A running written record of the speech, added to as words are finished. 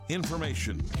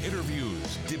Information,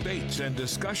 interviews, debates, and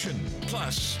discussion,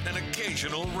 plus an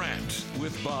occasional rant.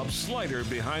 With Bob Slider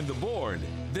behind the board,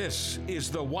 this is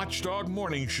the Watchdog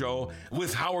Morning Show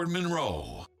with Howard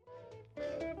Monroe.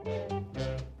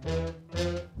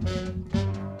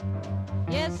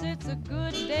 Yes, it's a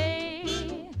good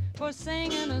day for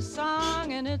singing a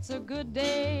song, and it's a good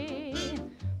day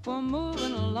for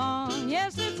moving along.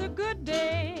 Yes, it's a good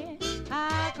day.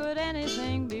 How could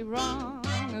anything be wrong?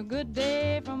 A good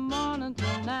day from morning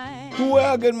till night.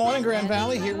 Well, good morning, Grand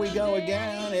Valley. Here we go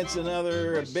again. It's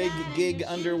another big gig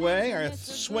underway. Our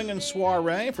swinging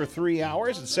soiree for 3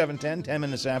 hours at 7:10, 10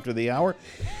 minutes after the hour.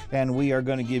 And we are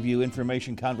going to give you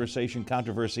information, conversation,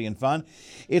 controversy, and fun.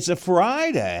 It's a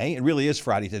Friday. It really is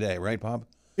Friday today, right, Bob?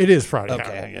 It is Friday.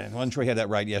 Okay, I wasn't sure you had that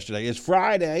right yesterday. It's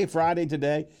Friday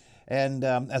today. And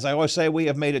as I always say, we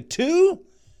have made it to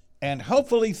and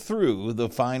hopefully through the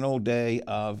final day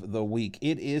of the week.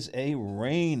 It is a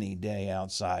rainy day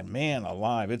outside. Man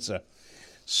alive, it's a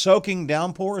soaking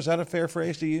downpour. Is that a fair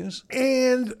phrase to use?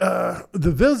 And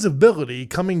the visibility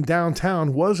coming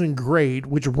downtown wasn't great,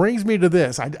 which brings me to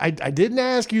this. I didn't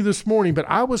ask you this morning, but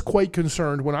I was quite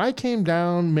concerned when I came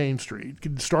down Main Street,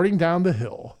 starting down the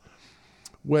hill.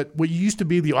 What used to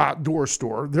be the outdoor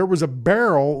store, there was a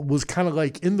barrel was kind of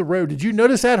like in the road. Did you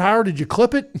notice that, Howard? Did you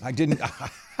clip it? I didn't.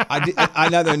 I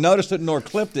neither noticed it nor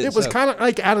clipped it. It was kind of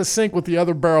like out of sync with the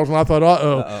other barrels, and I thought,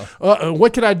 uh-oh,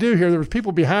 what can I do here? There was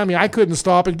people behind me. I couldn't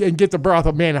stop and get the barrel. I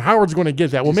thought, man, Howard's going to get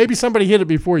that. Well, maybe somebody hit it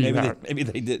before you. Maybe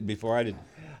they did before I did.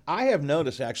 I have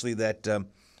noticed, actually, that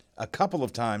a couple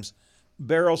of times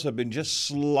barrels have been just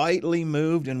slightly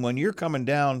moved, and when you're coming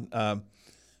down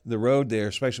the road there,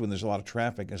 especially when there's a lot of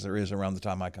traffic, as there is around the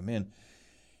time I come in,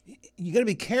 you got to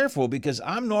be careful because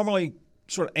I'm normally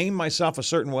sort of aim myself a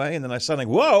certain way, and then I suddenly,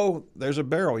 whoa, there's a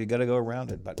barrel. You got to go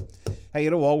around it. But hey,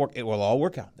 it'll all work. It will all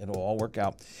work out. It'll all work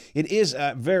out. It is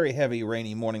a very heavy,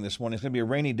 rainy morning this morning. It's going to be a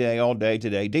rainy day all day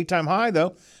today. Daytime high,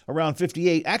 though, around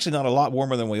 58. Actually, not a lot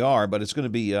warmer than we are, but it's going to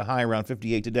be a high around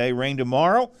 58 today. Rain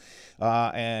tomorrow.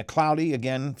 And cloudy,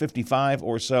 again, 55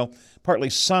 or so.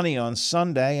 Partly sunny on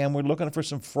Sunday, and we're looking for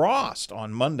some frost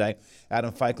on Monday.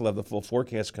 Adam Fike will have the full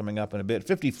forecast coming up in a bit.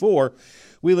 54,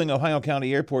 Wheeling, Ohio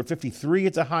County Airport. 53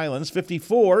 at the Highlands.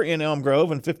 54 in Elm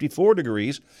Grove, and 54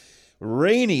 degrees.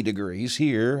 Rainy degrees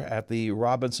here at the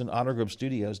Robinson Auto Group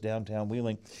Studios, downtown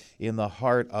Wheeling, in the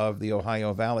heart of the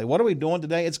Ohio Valley. What are we doing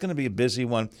today? It's going to be a busy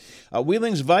one.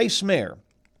 Wheeling's Vice Mayor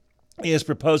is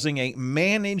proposing a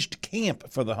managed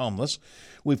camp for the homeless.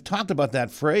 We've talked about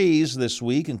that phrase this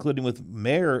week, including with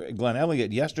Mayor Glenn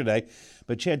Elliott yesterday.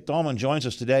 But Chad Thalman joins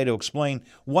us today to explain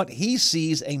what he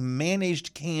sees a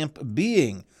managed camp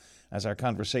being as our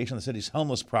conversation on the city's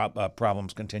homeless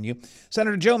problems continue.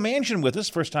 Senator Joe Manchin with us,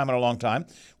 first time in a long time.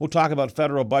 We'll talk about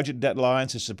federal budget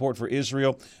deadlines, his support for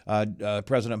Israel,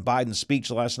 President Biden's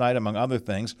speech last night, among other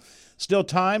things. Still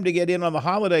time to get in on the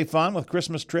holiday fun with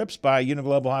Christmas trips by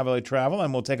Uniglobal High Valley Travel,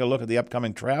 and we'll take a look at the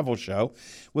upcoming travel show.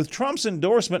 With Trump's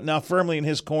endorsement now firmly in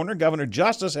his corner, Governor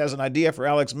Justice has an idea for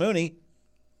Alex Mooney.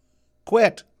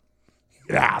 Quit.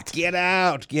 Get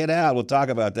out. We'll talk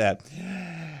about that.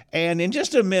 And in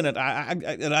just a minute,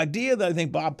 an idea that I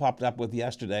think Bob popped up with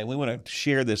yesterday, and we want to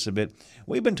share this a bit.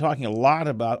 We've been talking a lot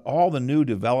about all the new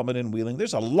development in Wheeling.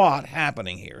 There's a lot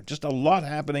happening here, just a lot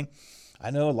happening. I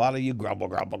know a lot of you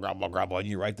grumble, and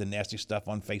you write the nasty stuff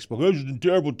on Facebook. This is a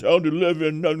terrible town to live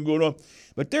in, nothing going on.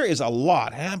 But there is a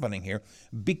lot happening here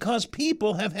because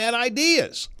people have had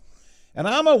ideas. And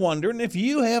I'm wondering if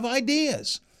you have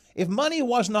ideas. If money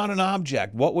was not an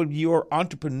object, what would your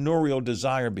entrepreneurial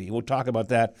desire be? We'll talk about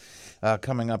that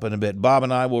coming up in a bit. Bob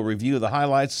and I will review the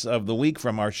highlights of the week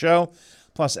from our show,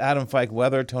 plus Adam Fike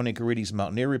weather, Tony Caridi's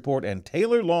Mountaineer Report, and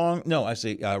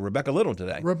Rebecca Little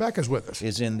today. Rebecca's with us.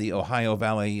 Is in the Ohio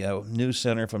Valley News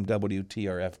Center from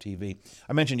WTRF-TV.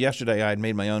 I mentioned yesterday I had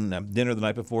made my own dinner the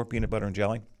night before, peanut butter and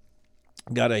jelly.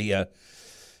 Got a...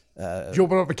 Did you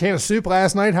open up a can of soup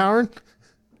last night, Howard?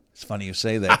 It's funny you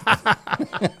say that.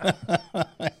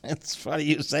 It's funny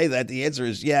you say that. The answer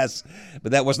is yes,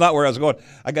 but that was not where I was going.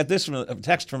 I got this from a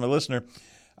text from a listener,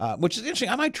 which is interesting.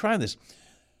 I might try this.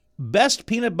 Best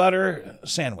peanut butter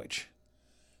sandwich.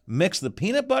 Mix the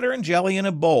peanut butter and jelly in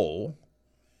a bowl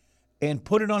and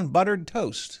put it on buttered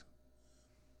toast.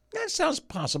 That sounds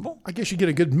possible. I guess you get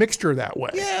a good mixture that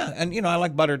way. Yeah, and I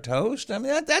like buttered toast. I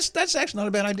mean, that's actually not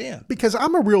a bad idea. Because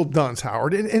I'm a real dunce,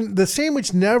 Howard, and the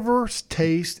sandwich never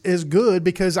tastes as good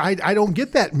because I don't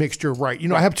get that mixture right.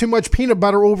 I have too much peanut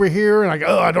butter over here, and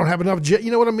I don't have enough.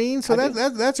 You know what I mean? So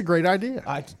that's a great idea.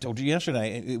 I told you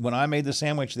yesterday when I made the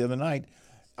sandwich the other night.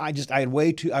 I had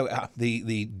way too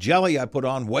the jelly I put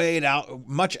on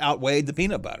much outweighed the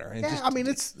peanut butter. It just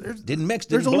didn't mix.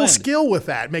 There's didn't a little blend. skill with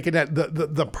that, making that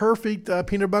the perfect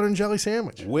peanut butter and jelly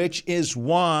sandwich. Which is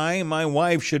why my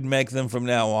wife should make them from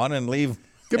now on and leave.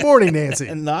 Good morning, Nancy.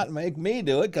 And not make me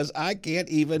do it because I can't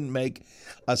even make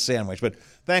a sandwich. But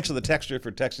thanks to the texter for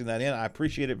texting that in. I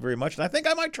appreciate it very much. And I think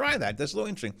I might try that. That's a little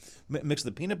interesting. Mix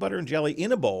the peanut butter and jelly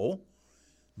in a bowl,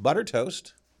 butter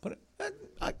toast. Put it.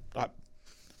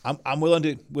 I'm willing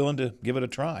to give it a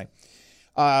try.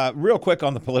 Real quick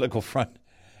on the political front,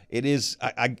 it is.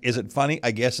 Is it funny?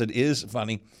 I guess it is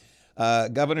funny.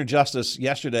 Governor Justice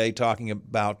yesterday talking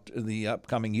about the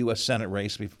upcoming U.S. Senate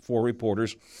race before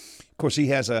reporters. Of course, he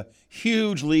has a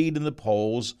huge lead in the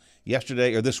polls.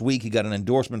 Yesterday or this week, he got an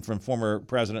endorsement from former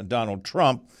President Donald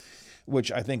Trump,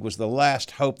 which I think was the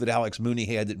last hope that Alex Mooney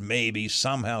had that maybe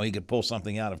somehow he could pull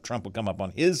something out if Trump would come up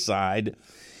on his side.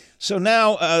 So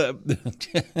now,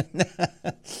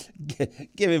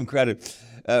 give him credit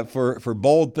for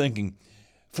bold thinking.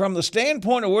 From the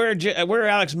standpoint of where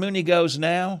Alex Mooney goes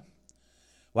now,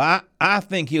 well, I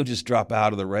think he'll just drop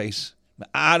out of the race.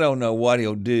 I don't know what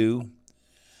he'll do.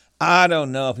 I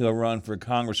don't know if he'll run for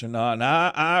Congress or not, and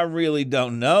I really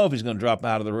don't know if he's going to drop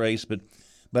out of the race, but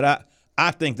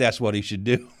I think that's what he should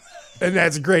do. And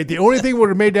that's great. The only thing would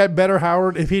have made that better,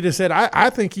 Howard, if he'd have said,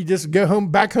 I think he'd just go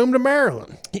back home to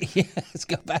Maryland. Yeah, let's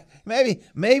go back.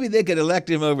 Maybe they could elect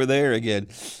him over there again.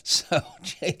 So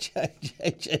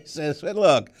JJ says, well,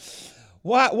 look,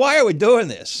 why are we doing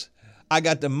this? I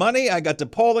got the money, I got the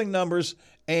polling numbers,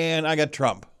 and I got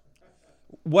Trump.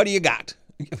 What do you got?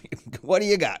 What do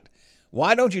you got?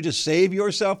 Why don't you just save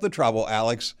yourself the trouble,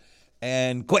 Alex,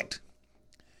 and quit?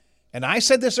 And I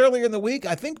said this earlier in the week.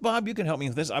 I think, Bob, you can help me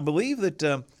with this. I believe that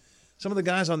some of the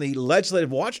guys on the legislative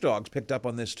watchdogs picked up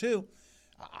on this, too.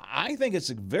 I think it's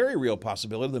a very real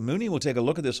possibility that Mooney will take a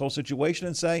look at this whole situation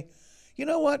and say, you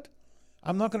know what?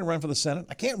 I'm not going to run for the Senate.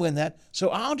 I can't win that. So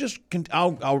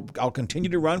I'll continue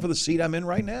to run for the seat I'm in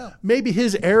right now. Maybe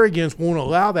his arrogance won't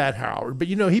allow that, Howard. But,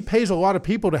 he pays a lot of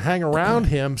people to hang around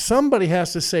him. Somebody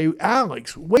has to say,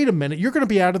 Alex, wait a minute. You're going to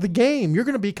be out of the game. You're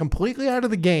going to be completely out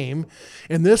of the game.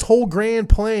 And this whole grand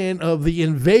plan of the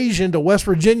invasion to West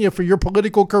Virginia for your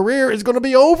political career is going to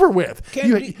be over with.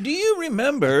 Do you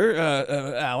remember,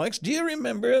 Alex, do you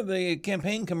remember the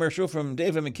campaign commercial from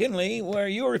David McKinley where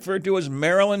you were referred to as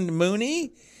Maryland Mooney?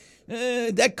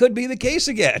 That could be the case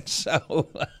again. So,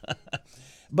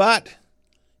 but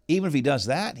even if he does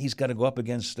that, he's got to go up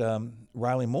against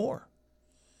Riley Moore.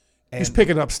 And, he's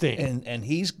picking up steam, and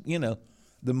he's the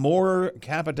Moore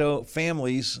Capito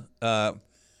families are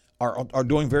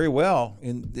doing very well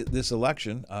in this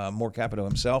election. Moore Capito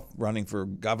himself running for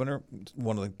governor,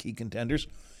 one of the key contenders.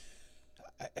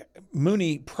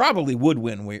 Mooney probably would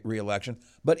win re-election,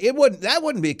 but that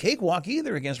wouldn't be a cakewalk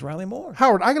either against Riley Moore.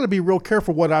 Howard, I got to be real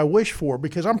careful what I wish for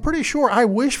because I'm pretty sure I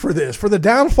wish for this, for the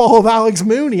downfall of Alex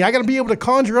Mooney. I got to be able to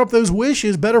conjure up those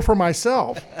wishes better for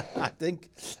myself. I think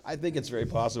it's very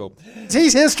possible.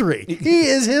 He's history. He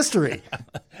is history.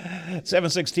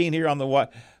 7:16 here on the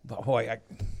what? Boy,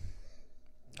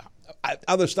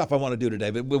 other stuff I want to do today,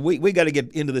 but we got to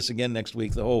get into this again next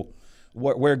week. The whole.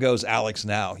 Where goes Alex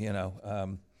now?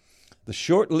 The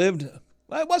short-lived.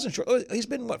 Well, it wasn't short. He's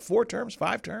been 4 terms,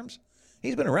 5 terms.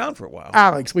 He's been around for a while.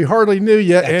 Alex, we hardly knew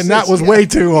you, and that was way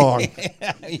too long.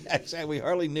 Yeah, we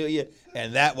hardly knew you,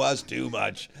 and that was too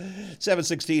much.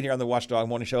 7:16 here on the Watchdog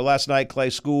Morning Show. Last night, Clay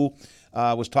School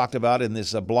was talked about in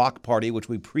this block party, which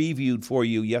we previewed for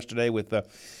you yesterday with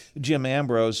Jim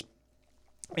Ambrose.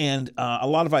 And a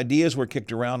lot of ideas were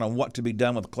kicked around on what to be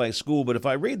done with Clay School. But if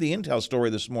I read the Intel story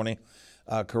this morning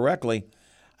correctly,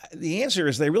 the answer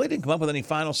is they really didn't come up with any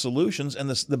final solutions. And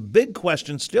the big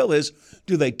question still is,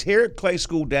 do they tear Clay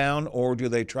School down or do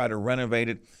they try to renovate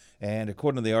it? And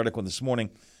according to the article this morning,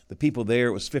 the people there,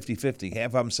 it was 50-50. Half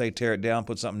of them say tear it down,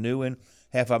 put something new in.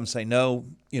 Half of them say no,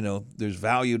 there's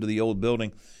value to the old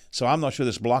building. So I'm not sure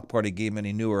this block party gave them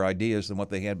any newer ideas than what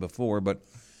they had before, but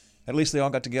at least they all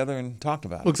got together and talked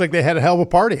about it. Looks like they had a hell of a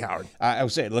party, Howard. I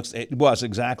would say it was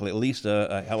exactly at least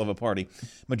a hell of a party.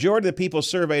 Majority of the people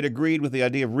surveyed agreed with the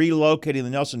idea of relocating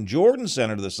the Nelson Jordan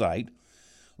Center to the site.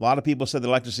 A lot of people said they'd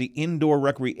like to see indoor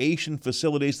recreation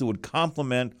facilities that would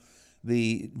complement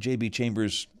the J.B.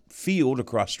 Chambers field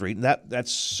across the street. And that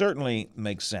certainly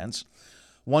makes sense.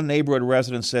 One neighborhood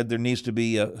resident said there needs to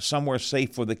be somewhere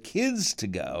safe for the kids to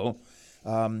go.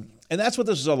 And that's what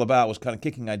this is all about, was kind of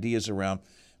kicking ideas around.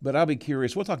 But I'll be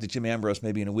curious. We'll talk to Jim Ambrose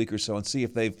maybe in a week or so and see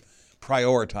if they've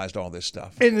prioritized all this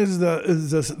stuff. And is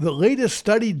the latest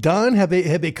study done? Have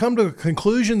they come to a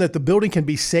conclusion that the building can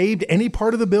be saved? Any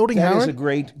part of the building, That Howard? is a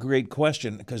great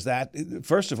question, because that,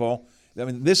 first of all, I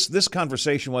mean, this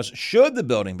conversation was, should the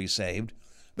building be saved?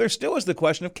 There still is the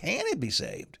question of, can it be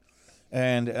saved?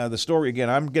 And the story, again,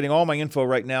 I'm getting all my info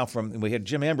right now from, we had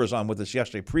Jim Ambrose on with us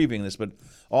yesterday previewing this, but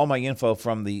all my info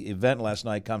from the event last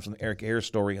night comes from the Eric Ayers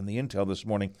story and the intel this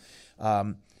morning.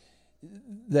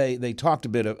 They talked a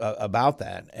bit about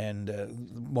that,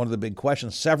 and one of the big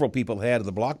questions several people had at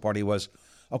the block party was,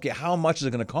 okay, how much is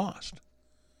it going to cost?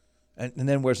 And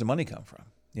then where's the money come from,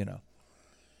 you know?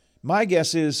 My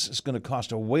guess is it's going to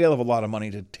cost a whale of a lot of money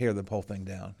to tear the whole thing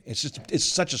down. It's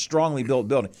such a strongly built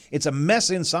building. It's a mess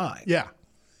inside. Yeah.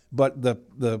 But the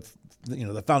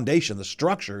foundation, the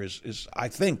structure is I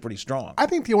think pretty strong. I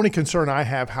think the only concern I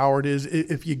have, Howard, is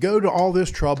if you go to all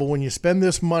this trouble when you spend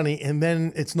this money and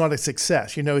then it's not a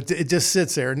success. You know, it just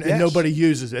sits there and nobody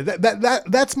uses it.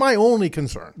 That's my only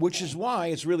concern. Which is why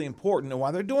it's really important and why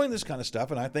they're doing this kind of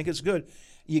stuff, and I think it's good.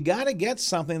 You got to get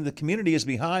something the community is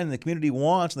behind, and the community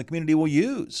wants, and the community will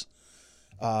use.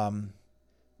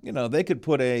 They could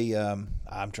put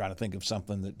I'm trying to think of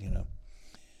something that,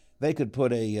 they could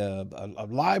put a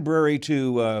library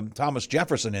to Thomas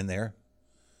Jefferson in there,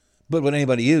 but would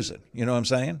anybody use it? You know what I'm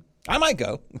saying? I might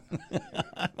go.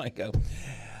 I might go.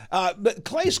 But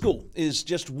Clay School is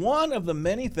just one of the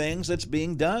many things that's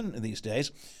being done these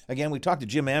days. Again, we talked to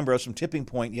Jim Ambrose from Tipping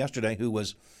Point yesterday, who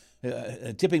was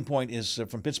Tipping Point is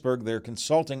from Pittsburgh. They're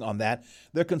consulting on that.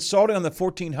 They're consulting on the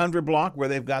 1400 block, where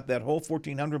they've got that whole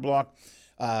 1400 block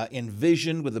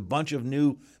envisioned with a bunch of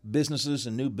new businesses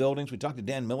and new buildings. We talked to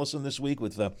Dan Millison this week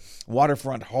with the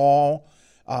Waterfront Hall.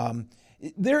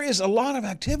 There is a lot of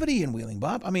activity in Wheeling,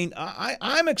 Bob. I mean,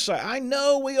 I'm excited. I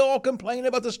know we all complain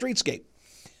about the streetscape,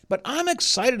 but I'm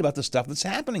excited about the stuff that's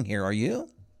happening here. Are you?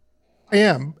 I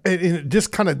am. And it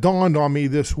just kind of dawned on me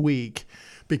this week,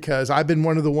 because I've been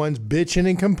one of the ones bitching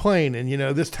and complaining.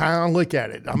 This town, look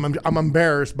at it. I'm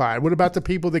embarrassed by it. What about the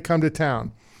people that come to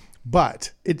town?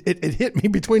 But it hit me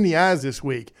between the eyes this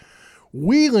week.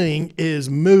 Wheeling is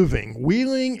moving.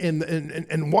 Wheeling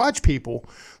and Watch people,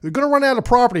 they're going to run out of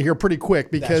property here pretty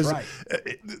quick, because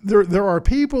there are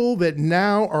people that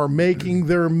now are making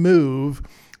their move,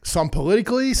 some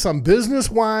politically, some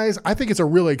business-wise. I think it's a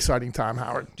really exciting time,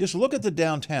 Howard. Just look at the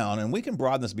downtown, and we can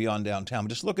broaden this beyond downtown, but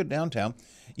just look at downtown.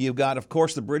 You've got, of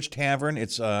course, the Bridge Tavern.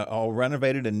 It's all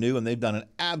renovated and new, and they've done an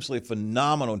absolutely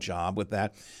phenomenal job with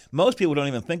that. Most people don't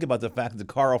even think about the fact that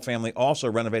the Carl family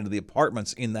also renovated the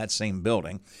apartments in that same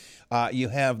building. You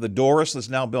have the Doris that's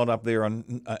now built up there in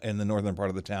the northern part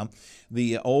of the town.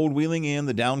 The old Wheeling Inn,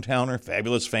 the Downtowner,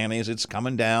 Fabulous Fannies, it's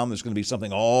coming down. There's going to be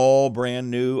something all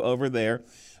brand new over there.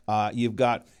 You've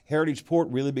got Heritage Port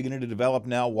really beginning to develop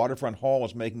now. Waterfront Hall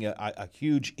is making a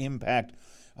huge impact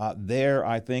there,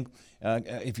 I think.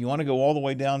 If you want to go all the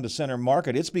way down to Center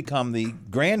Market, it's become the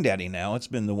granddaddy now. It's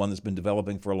been the one that's been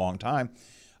developing for a long time.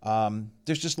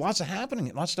 There's just lots of happening,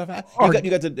 lots of stuff happening. You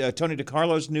got the Tony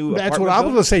DiCarlo's new That's apartment what I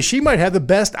was going to say. She might have the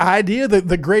best idea,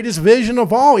 the greatest vision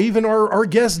of all. Even our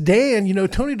guest Dan,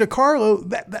 Tony DiCarlo,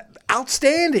 that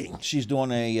outstanding. She's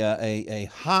doing a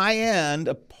high-end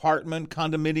apartment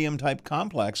condominium type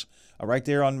complex right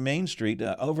there on Main Street,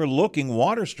 overlooking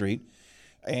Water Street.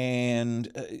 And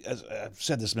as I've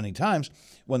said this many times,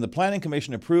 when the Planning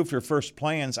Commission approved her first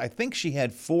plans, I think she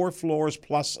had 4 floors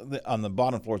plus on the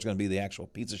bottom floor is going to be the actual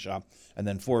pizza shop, and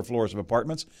then 4 floors of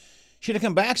apartments. She'd have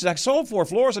come back and said, I sold 4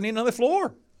 floors, I need another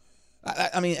floor.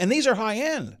 I mean, and these are high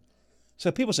end.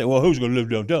 So people say, well, who's going to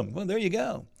live downtown? Well, there you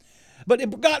go. But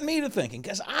it got me to thinking,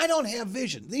 because I don't have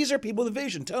vision. These are people with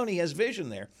vision. Tony has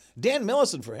vision there. Dan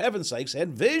Millison, for heaven's sakes, had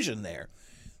vision there.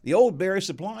 The old Berry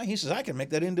Supply, he says, I can make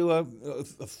that into a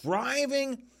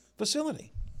thriving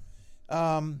facility. But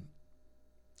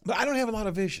I don't have a lot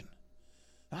of vision.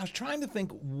 I was trying to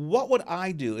think, what would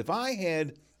I do if I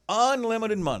had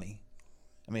unlimited money?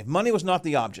 I mean, if money was not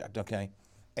the object, okay?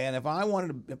 And if I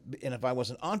was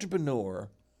an entrepreneur,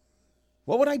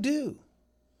 what would I do?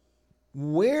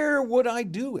 Where would I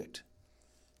do it?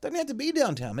 Doesn't have to be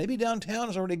downtown. Maybe downtown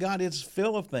has already got its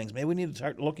fill of things. Maybe we need to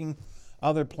start looking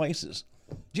other places.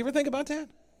 Did you ever think about that?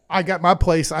 I got my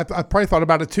place. I probably thought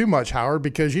about it too much, Howard,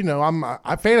 because I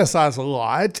fantasize a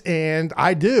lot, and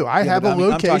I do. I have a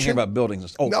location. I'm talking about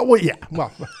buildings. Oh, no, well, yeah,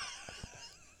 well,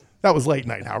 that was late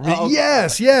night, Howard. Okay.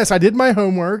 Yes, I did my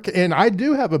homework, and I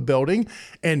do have a building,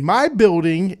 and my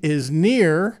building is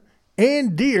near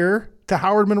and dear to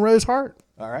Howard Monroe's heart.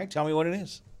 All right, tell me what it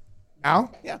is.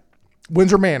 Al? Yeah.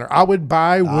 Windsor Manor. I would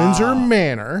buy Windsor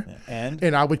Manor,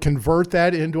 And I would convert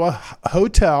that into a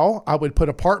hotel. I would put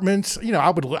apartments.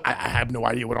 I have no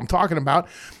idea what I'm talking about,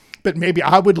 but maybe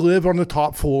I would live on the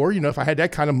top floor. If I had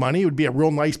that kind of money, it would be a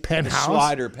real nice penthouse.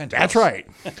 Slider penthouse. That's right.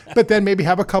 But then maybe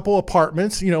have a couple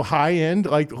apartments, high end,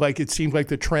 like it seems like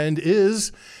the trend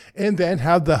is. And then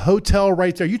have the hotel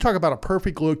right there. You talk about a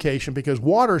perfect location because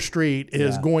Water Street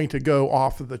is going to go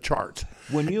off of the charts.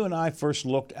 when you and I first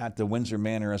looked at the Windsor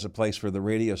Manor as a place for the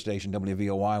radio station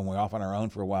WVOI, and we were off on our own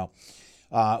for a while,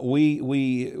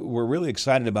 we were really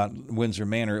excited about Windsor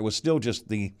Manor. It was still just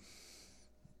the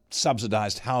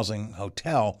subsidized housing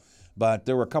hotel, but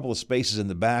there were a couple of spaces in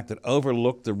the back that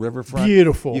overlooked the riverfront.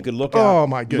 Beautiful. You could look out, oh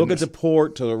my goodness. look at the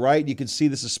port to the right. You could see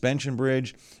the suspension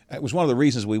bridge. It was one of the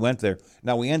reasons we went there.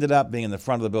 Now, we ended up being in the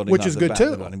front of the building, which not is the good back too,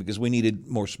 of the building, because we needed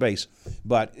more space.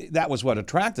 But that was what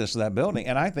attracted us to that building,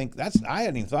 and I think I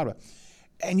hadn't even thought about it.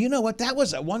 And you know what? That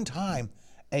was at one time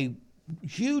a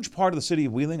huge part of the city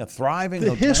of Wheeling, a thriving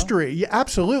hotel. History, yeah,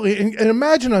 absolutely. And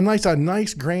imagine a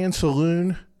nice grand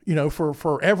saloon,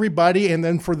 for everybody, and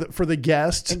then for the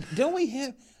guests. And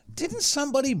didn't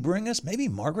somebody bring us, maybe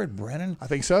Margaret Brennan? I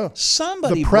think so.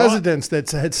 Somebody the presidents that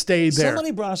had stayed there.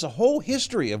 Somebody brought us a whole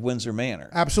history of Windsor Manor.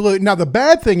 Absolutely. Now, the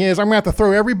bad thing is I'm going to have to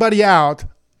throw everybody out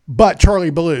but Charlie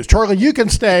Blues. Charlie, you can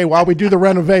stay while we do the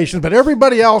renovations, but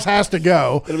everybody else has to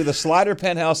go. It'll be the Slider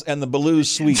Penthouse and the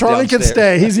Blues Suite Charlie downstairs. can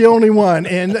stay. He's the only one.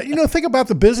 And, think about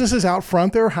the businesses out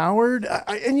front there, Howard.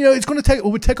 It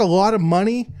would take a lot of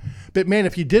money. But, man,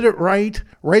 if you did it right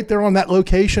there on that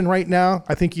location right now,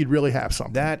 I think you'd really have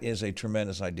something. That is a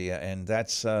tremendous idea, and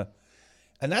that's not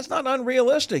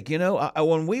unrealistic.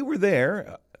 When we were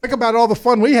there, think about all the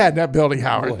fun we had in that building,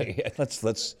 Howard. boy,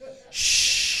 let's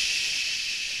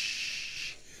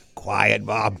shh, quiet,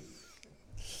 Bob.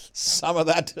 Some of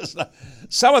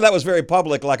that was very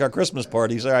public, like our Christmas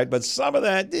parties, all right. But some of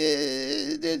that.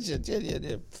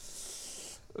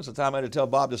 It was the time I had to tell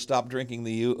Bob to stop drinking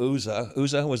the Ouza.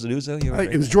 Ouza? Was it Ouza?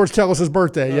 It was George Tellis'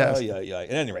 birthday, yes. Oh, yeah. At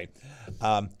any rate,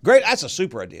 great. That's a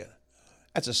super idea.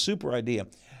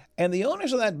 And the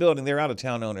owners of that building, they're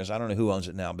out-of-town owners. I don't know who owns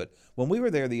it now, but when we were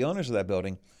there, the owners of that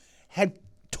building had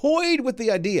toyed with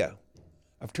the idea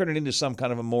of turning it into some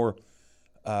kind of a more,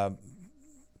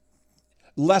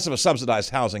 less of a subsidized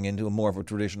housing into a more of a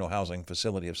traditional housing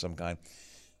facility of some kind.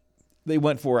 They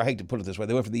went for, I hate to put it this way,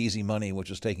 they went for the easy money,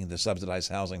 which was taking the subsidized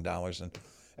housing dollars.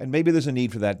 And maybe there's a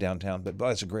need for that downtown, but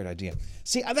that's a great idea.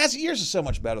 See, yours is so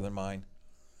much better than mine.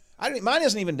 Mine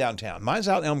isn't even downtown. Mine's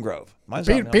out in Elm Grove.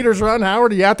 Peter's Run,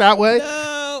 Howard, are you out that way?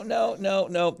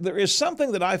 No. There is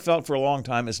something that I felt for a long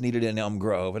time is needed in Elm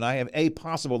Grove, and I have a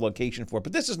possible location for it.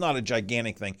 But this is not a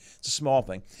gigantic thing. It's a small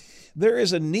thing. There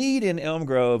is a need in Elm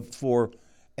Grove for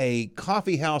a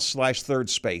coffee house / third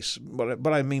space.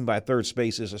 What I mean by third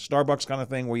space is a Starbucks kind of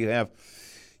thing where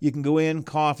you can go in,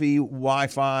 coffee,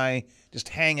 Wi-Fi, just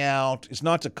hang out. It's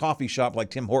not a coffee shop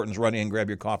like Tim Hortons, run in, grab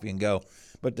your coffee and go,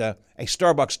 but a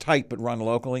Starbucks type but run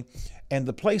locally. And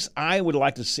the place I would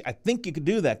like to see, I think you could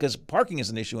do that because parking is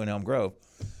an issue in Elm Grove,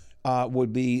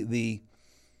 would be the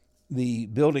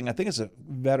building. I think it's a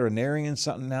veterinarian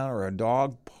something now or a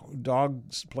dog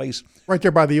place. Right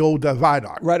there by the old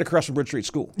viaduct. Right across from Bridge Street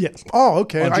School. Yes. Oh,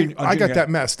 okay. I got Junior- that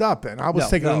messed up then. I was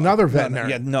thinking another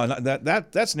veterinarian.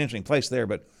 That's an interesting place there.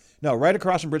 But no, right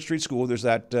across from Bridge Street School, there's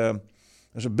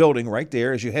there's a building right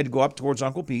there as you go up towards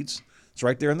Uncle Pete's. It's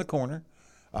right there in the corner.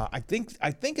 I think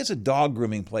it's a dog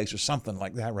grooming place or something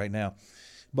like that right now.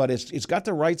 But it's got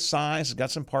the right size. It's got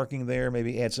some parking there.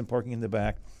 Maybe add some parking in the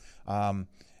back.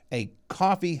 A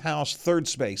coffee house third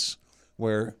space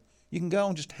where you can go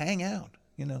and just hang out,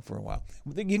 for a while.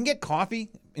 You can get coffee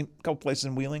in a couple places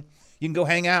in Wheeling. You can go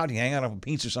hang out. You hang out on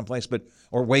Pete's or someplace,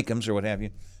 or Wakeham's or what have you.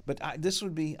 But this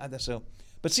would be so.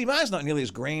 But see, mine's not nearly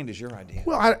as grand as your idea.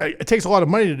 Well, it takes a lot of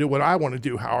money to do what I want to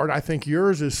do, Howard. I think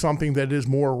yours is something that is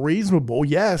more reasonable.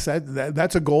 Yes,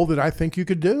 that's a goal that I think you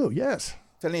could do. Yes.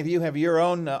 If any of you have your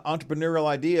own entrepreneurial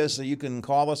ideas, so you can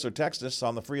call us or text us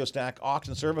on the FrioStack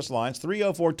auction service lines,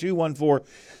 304-214-1600,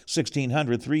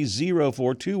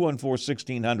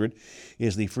 304-214-1600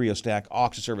 is the FrioStack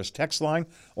auction service text line,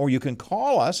 or you can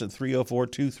call us at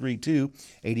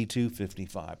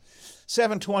 304-232-8255.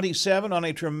 727 on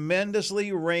a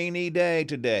tremendously rainy day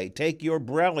today. Take your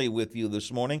brelly with you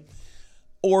this morning.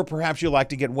 Or perhaps you like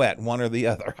to get wet, one or the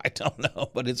other. I don't know,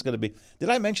 but it's going to be.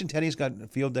 Did I mention Teddy's got a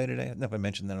field day today? I don't know if I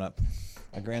mentioned that or not.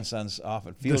 My grandson's off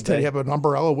at field day. Does Teddy have an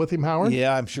umbrella with him, Howard?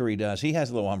 Yeah, I'm sure he does. He has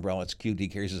a little umbrella. It's cute. He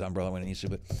carries his umbrella when he needs to.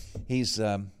 But he's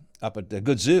up at the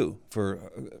Good Zoo for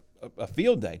a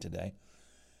field day today.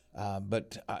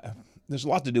 But there's a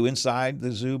lot to do inside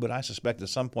the zoo, but I suspect at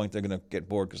some point they're going to get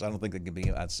bored because I don't think they can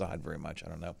be outside very much. I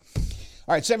don't know.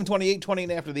 All right, 7:28,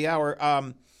 20 after the hour.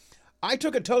 I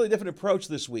took a totally different approach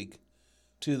this week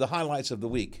to the highlights of the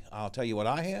week. I'll tell you what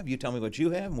I have. You tell me what you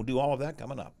have, and we'll do all of that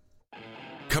coming up.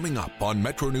 Coming up on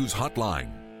Metro News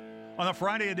Hotline. On the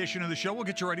Friday edition of the show, we'll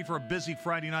get you ready for a busy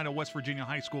Friday night of West Virginia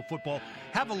high school football.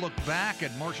 Have a look back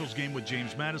at Marshall's game with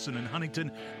James Madison and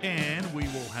Huntington. And we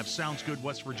will have Sounds Good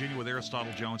West Virginia with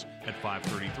Aristotle Jones at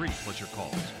 5:33. Plus your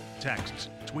calls, texts,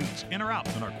 tweets, in or out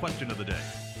on our question of the day.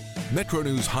 Metro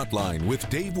News Hotline with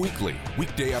Dave Weekly.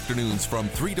 Weekday afternoons from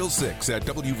 3 till 6 at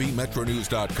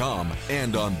WVMetroNews.com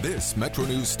and on this Metro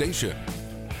News station.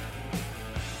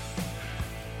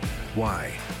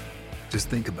 Why? Just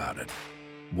think about it.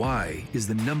 Why is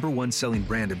the #1 selling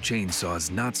brand of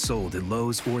chainsaws not sold at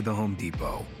Lowe's or the Home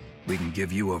Depot? We can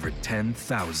give you over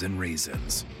 10,000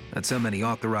 reasons. That's how many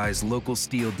authorized local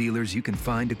steel dealers you can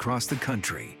find across the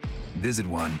country. Visit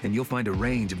one and you'll find a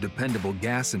range of dependable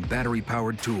gas and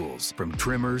battery-powered tools, from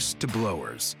trimmers to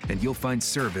blowers. And you'll find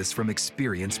service from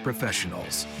experienced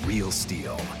professionals. Real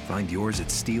steel. Find yours at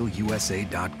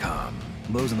steelusa.com.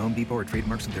 Lowe's and Home Depot are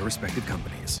trademarks of their respective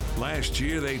companies. Last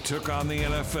year, they took on the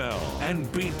NFL and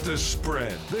beat the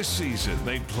spread. This season,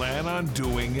 they plan on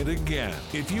doing it again.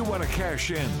 If you want to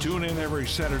cash in, tune in every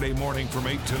Saturday morning from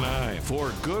 8 to 9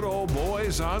 for Good Old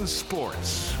Boys on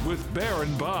Sports with Bear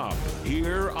and Bob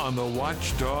here on the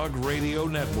Watchdog Radio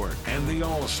Network and the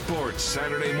All Sports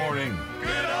Saturday morning.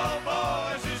 Good old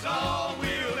boys is all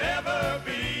we'll ever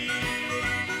be.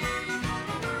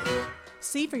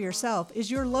 See for Yourself is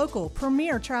your local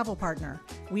premier travel partner.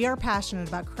 We are passionate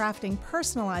about crafting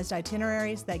personalized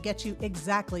itineraries that get you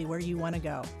exactly where you want to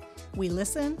go. We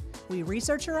listen, we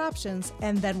research your options,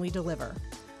 and then we deliver.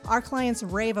 Our clients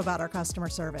rave about our customer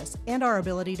service and our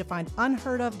ability to find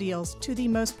unheard of deals to the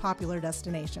most popular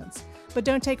destinations. But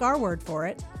don't take our word for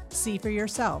it. See for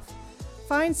yourself.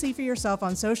 Find See for Yourself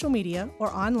on social media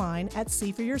or online at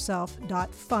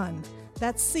seeforyourself.fun.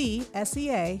 That's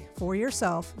C-S-E-A for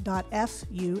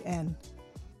yourself.F-U-N.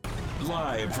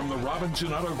 Live from the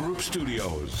Robinson Auto Group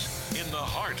studios in the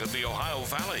heart of the Ohio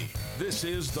Valley, this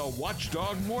is the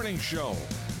Watchdog Morning Show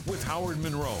with Howard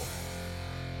Monroe.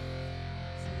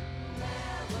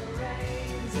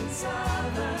 In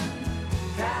Southern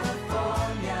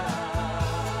California,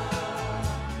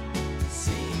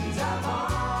 seems I've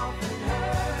often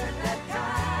heard that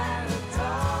kind of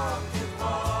talk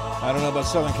before. I don't know about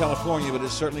Southern California, but it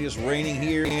certainly is raining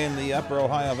here in the upper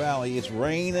Ohio Valley. It's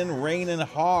raining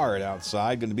hard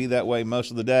outside. Going to be that way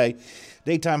most of the day.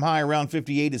 Daytime high around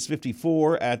 58. It's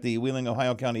 54 at the Wheeling,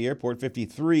 Ohio County Airport,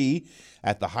 53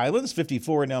 at the Highlands,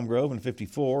 54 in Elm Grove, and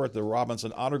 54 at the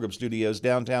Robinson Auto Group Studios,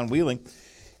 downtown Wheeling,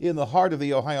 in the heart of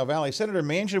the Ohio Valley. Senator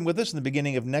Manchin with us in the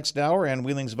beginning of next hour, and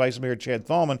Wheeling's Vice Mayor Chad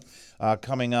Thalman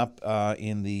coming up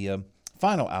in the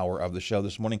final hour of the show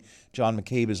this morning. John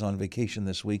McCabe is on vacation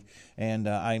this week, and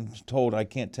I'm told I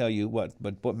can't tell you what,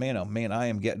 but man, oh man, I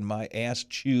am getting my ass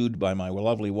chewed by my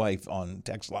lovely wife on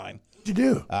text line. What'd you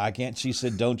do? I can't. She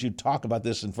said, "Don't you talk about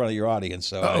this in front of your audience."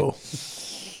 So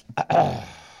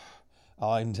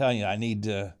all I can tell you, I need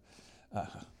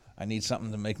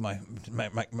something to make my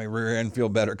rear end feel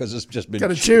better, because it's just been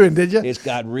got a chewing, did you? It's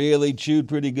got really chewed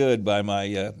pretty good by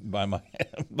my by my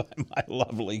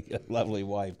lovely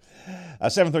wife.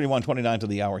 7:31, 29 to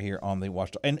the hour here on the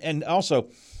Watchdog. And also,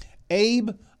 Abe,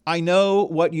 I know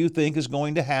what you think is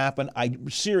going to happen.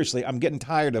 I'm getting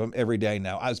tired of him every day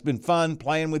now. It's been fun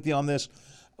playing with you on this.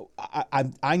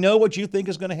 I know what you think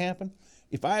is going to happen.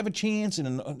 If I have a chance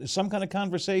in some kind of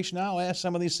conversation, I'll ask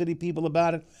some of these city people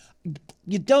about it.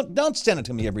 You don't send it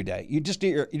to me every day. You're just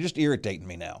irritating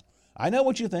me now. I know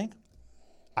what you think.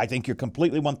 I think you're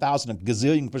completely 1,000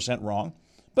 gazillion% wrong.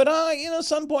 But at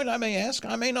some point I may ask,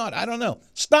 I may not. I don't know.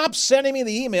 Stop sending me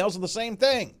the emails of the same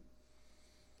thing.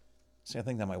 See, I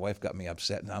think that my wife got me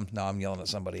upset, and now I'm yelling at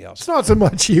somebody else. It's not so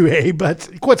much you, Abe,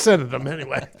 but quit sending them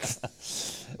anyway.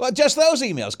 Well, just those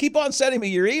emails. Keep on sending me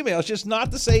your emails, just not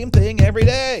the same thing every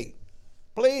day.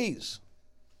 Please.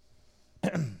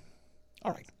 All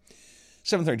right.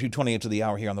 7:32, 28 to the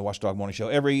hour here on the Watchdog Morning Show.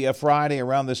 Every Friday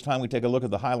around this time, we take a look at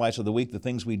the highlights of the week, the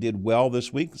things we did well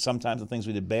this week, sometimes the things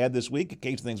we did bad this week,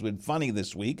 occasionally things we did funny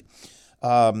this week. You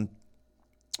want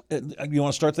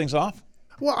to start things off?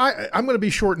 Well, I'm going to be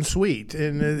short and sweet,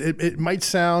 and it might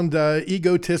sound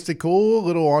egotistical, a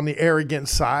little on the arrogant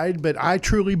side, but I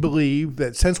truly believe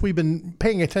that since we've been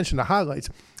paying attention to highlights,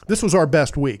 This was our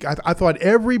best week. I thought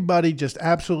everybody just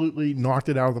absolutely knocked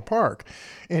it out of the park.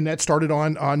 And that started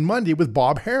on Monday with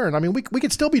Bob Heron. I mean, we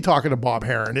could still be talking to Bob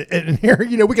Heron. And here,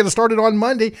 we could have started on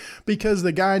Monday because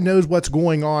the guy knows what's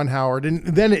going on, Howard. And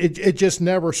then it just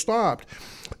never stopped.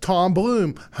 Tom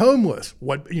Bloom, homeless.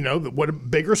 What a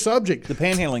bigger subject. The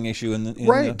panhandling issue.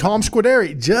 Tom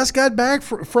Squideri just got back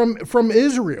from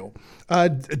Israel.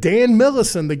 Dan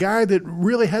Millison, the guy that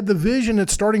really had the vision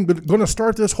that's going to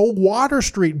start this whole Water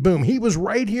Street boom. He was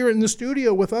right here in the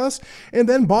studio with us. And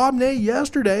then Bob Ney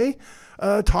yesterday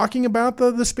talking about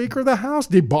the Speaker of the House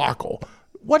debacle.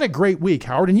 What a great week,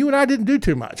 Howard. And you and I didn't do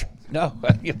too much. No,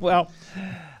 well,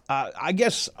 I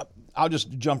guess I'll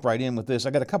just jump right in with this.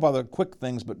 I got a couple other quick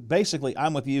things, but basically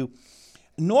I'm with you.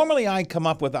 Normally I come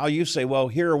up with, you say, well,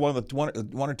 here are one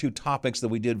or two topics that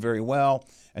we did very well,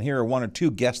 and here are one or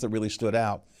two guests that really stood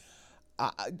out.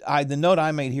 The note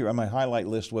I made here on my highlight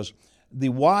list was the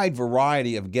wide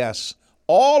variety of guests,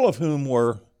 all of whom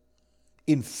were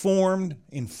informed,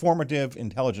 informative,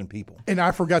 intelligent people. And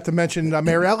I forgot to mention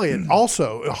Mayor Elliott,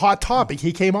 also a hot topic.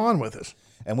 He came on with us.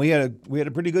 And we had a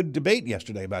pretty good debate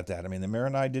yesterday about that. I mean, the mayor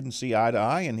and I didn't see eye to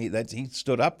eye, and he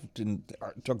stood up and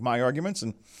took my arguments,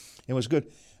 and it was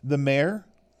good. The mayor,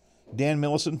 Dan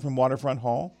Millison from Waterfront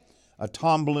Hall,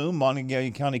 Tom Bloom, Montague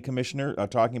County Commissioner,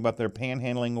 talking about their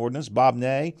panhandling ordinance, Bob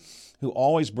Ney, who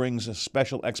always brings a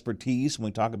special expertise when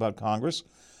we talk about Congress,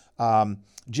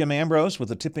 Jim Ambrose with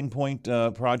the Tipping Point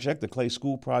project, the Clay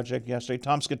School project yesterday,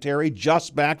 Tom Squideri,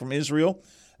 just back from Israel,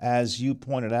 as you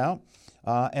pointed out,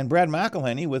 and Brad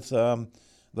McElhenney with the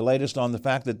latest on the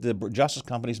fact that the justice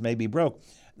companies may be broke.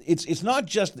 It's not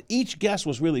just each guest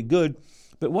was really good,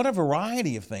 but what a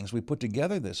variety of things we put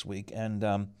together this week. And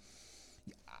I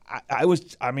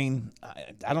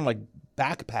don't like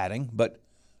back patting, but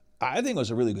I think it was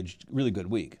a really good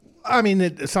week. I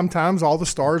mean, sometimes all the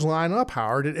stars line up,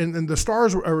 Howard, and the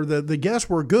stars or the guests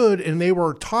were good, and they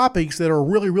were topics that are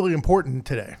really, really important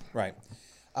today. Right.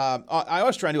 I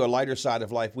always try to do a lighter side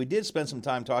of life. We did spend some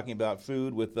time talking about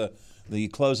food with the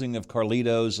closing of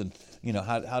Carlitos, and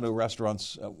how do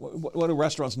restaurants what do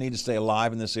restaurants need to stay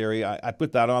alive in this area. I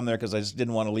put that on there because I just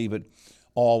didn't want to leave it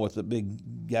all with the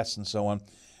big guests and so on.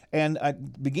 And I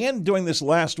began doing this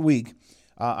last week.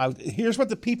 Here's what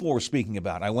the people were speaking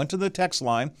about. I went to the text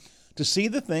line to see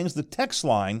the things the text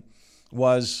line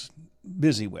was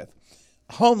busy with.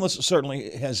 Homeless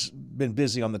certainly has been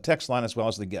busy on the text line as well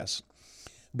as the guests.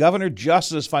 Governor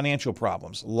Justice's financial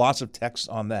problems, lots of texts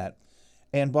on that.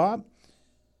 And Bob,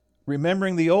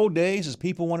 remembering the old days as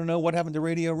people want to know what happened to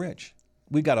Radio Rich.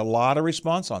 We got a lot of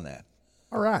response on that.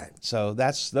 All right. So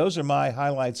those are my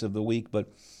highlights of the week, but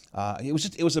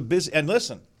it was a busy, and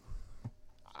listen,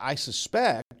 I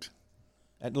suspect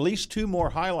at least two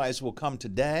more highlights will come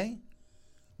today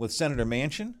with Senator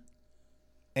Manchin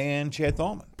and Chad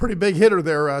Thalman. Pretty big hitter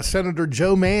there, Senator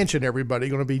Joe Manchin, everybody,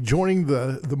 going to be joining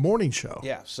the morning show.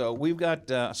 Yeah, so we've got,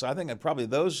 so I think that probably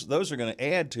those are going to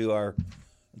add to our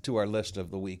list of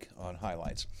the week on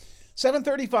highlights.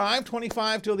 7:35,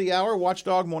 25 till the hour,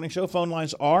 Watchdog Morning Show. Phone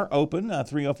lines are open,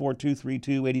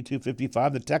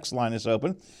 304-232-8255. The text line is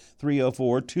open,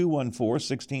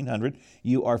 304-214-1600.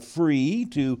 You are free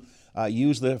to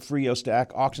use the Frio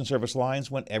Stack auction service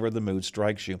lines whenever the mood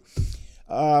strikes you.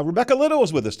 Rebecca Little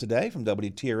is with us today from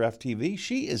WTRF TV.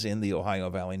 She is in the Ohio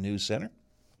Valley News Center.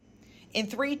 In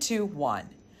 3, 2, 1.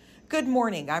 Good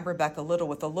morning. I'm Rebecca Little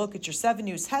with a look at your 7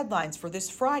 News headlines for this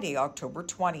Friday, October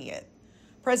 20th.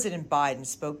 President Biden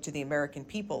spoke to the American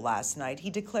people last night. He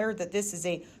declared that this is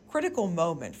a critical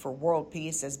moment for world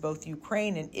peace as both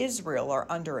Ukraine and Israel are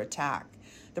under attack.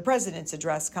 The president's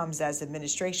address comes as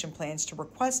administration plans to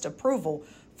request approval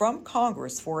from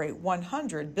Congress for a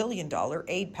 $100 billion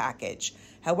aid package.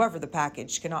 However, the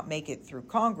package cannot make it through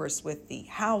Congress with the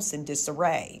House in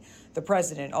disarray. The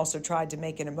president also tried to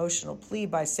make an emotional plea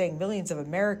by saying millions of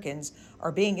Americans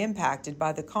are being impacted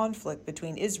by the conflict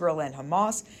between Israel and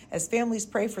Hamas as families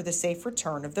pray for the safe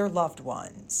return of their loved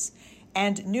ones.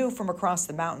 And new from across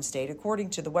the Mountain State,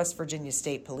 according to the West Virginia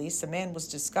State Police, a man was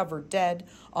discovered dead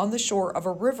on the shore of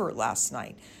a river last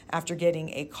night. After getting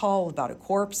a call about a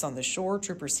corpse on the shore,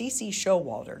 Trooper C.C.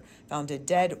 Showalter found a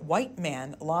dead white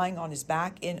man lying on his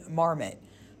back in Marmot.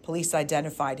 Police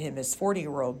identified him as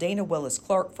 40-year-old Dana Willis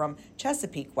Clark from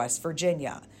Chesapeake, West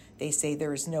Virginia. They say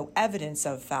there is no evidence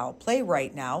of foul play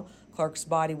right now, Clark's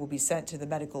body will be sent to the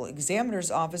medical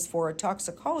examiner's office for a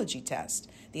toxicology test.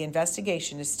 The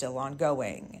investigation is still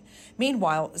ongoing.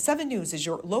 Meanwhile, 7 News is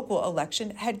your local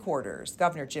election headquarters.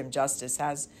 Governor Jim Justice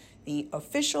has the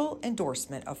official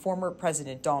endorsement of former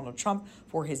President Donald Trump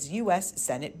for his U.S.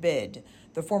 Senate bid.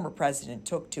 The former president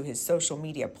took to his social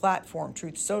media platform,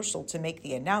 Truth Social, to make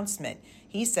the announcement.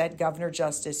 He said Governor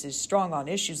Justice is strong on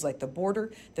issues like the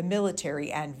border, the military,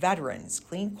 and veterans,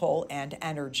 clean coal, and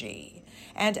energy.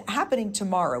 And happening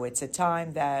tomorrow, it's a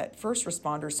time that first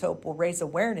responders hope will raise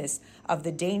awareness of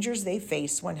the dangers they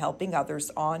face when helping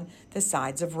others on the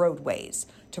sides of roadways.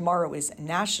 Tomorrow is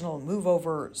National Move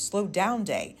Over Slow Down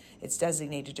Day. It's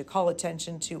designated to call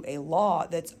attention to a law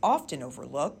that's often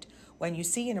overlooked. When you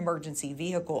see an emergency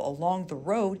vehicle along the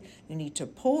road, you need to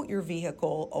pull your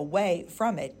vehicle away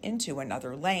from it into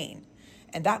another lane.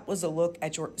 And that was a look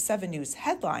at your 7 News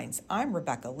headlines. I'm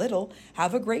Rebecca Little.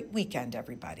 Have a great weekend,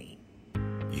 everybody.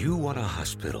 You want a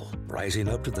hospital rising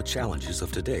up to the challenges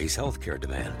of today's healthcare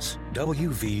demands.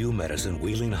 WVU Medicine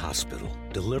Wheeling Hospital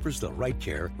delivers the right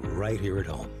care right here at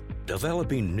home.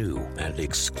 Developing new and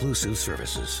exclusive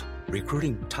services.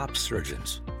 Recruiting top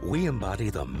surgeons. We embody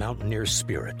the mountaineer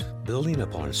spirit, building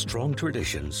upon strong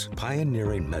traditions,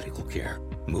 pioneering medical care,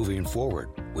 moving forward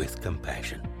with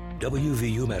compassion.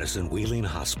 WVU Medicine Wheeling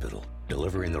Hospital,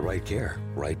 delivering the right care,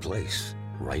 right place,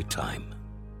 right time.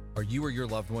 Are you or your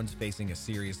loved ones facing a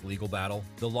serious legal battle?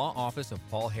 The law office of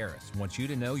Paul Harris wants you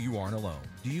to know you aren't alone.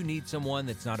 Do you need someone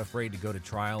that's not afraid to go to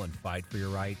trial and fight for your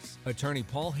rights? Attorney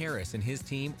Paul Harris and his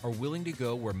team are willing to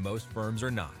go where most firms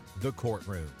are not. The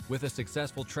courtroom. With a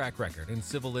successful track record in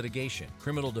civil litigation,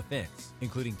 criminal defense,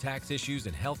 including tax issues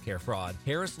and healthcare fraud,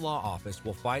 Harris Law Office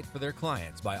will fight for their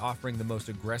clients by offering the most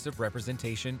aggressive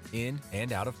representation in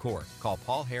and out of court. Call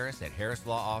Paul Harris at Harris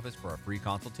Law Office for a free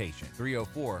consultation.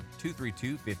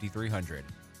 304-232-5300.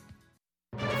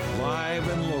 Live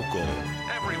and local.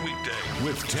 Every weekday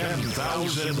with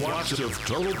 10,000 watts of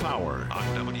total power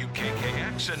on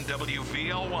WKKX and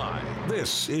WVLY.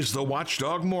 This is the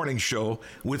Watchdog Morning Show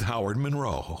with Howard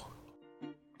Monroe.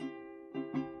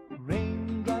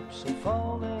 Raindrops are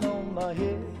falling on my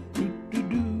head,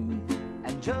 doo-doo-doo.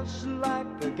 And just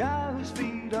like the guy whose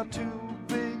feet are too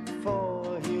big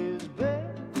for his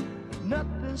bed,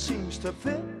 nothing seems to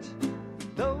fit.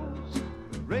 Those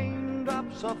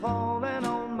raindrops are falling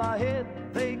on my head,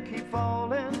 they keep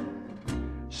falling.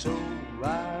 So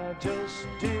I just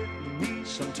did me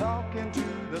some talking to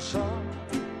the sun,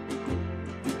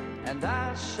 and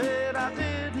I said I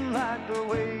didn't like the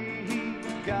way he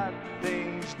got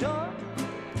things done,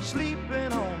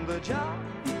 sleeping on the job.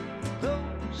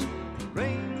 Those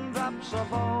raindrops are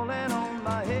falling on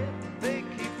my head, they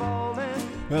keep falling.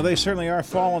 Well, they certainly are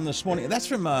falling this morning. That's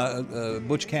from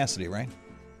Butch Cassidy, right?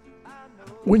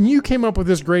 When you came up with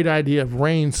this great idea of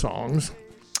rain songs,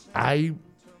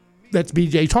 that's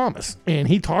B.J. Thomas, and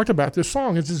he talked about this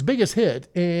song. It's his biggest hit,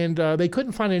 and they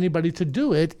couldn't find anybody to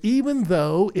do it, even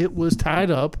though it was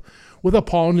tied up with a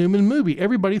Paul Newman movie.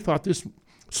 Everybody thought this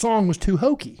song was too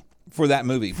hokey. For that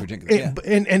movie, particularly.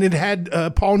 And it had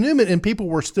Paul Newman, and people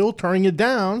were still turning it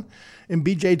down, and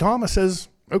B.J. Thomas says,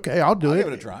 okay, I'll do it. Give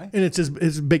it a try. And it's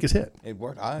his biggest hit. It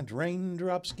worked.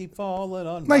 Raindrops keep falling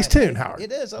on Nice my tune, head. Howard.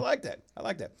 It is. I like that.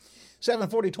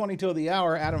 7:40, 22 of the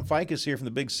hour. Adam Fike is here from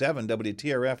the Big 7,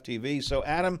 WTRF TV. So,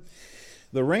 Adam,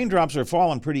 the raindrops are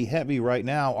falling pretty heavy right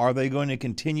now. Are they going to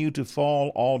continue to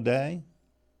fall all day?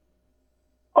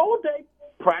 All day,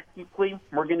 practically.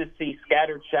 We're going to see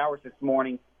scattered showers this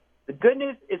morning. The good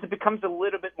news is it becomes a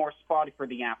little bit more spotty for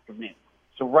the afternoon.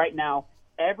 So right now,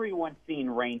 everyone's seeing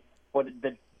rain, but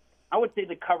I would say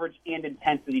the coverage and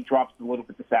intensity drops a little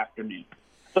bit this afternoon.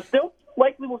 So still,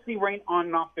 likely we'll see rain on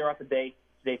and off throughout the day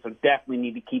today, so definitely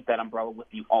need to keep that umbrella with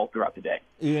you all throughout the day.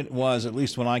 It was, at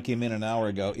least when I came in an hour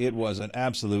ago, it was an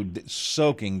absolute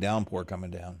soaking downpour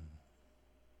coming down.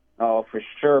 Oh, for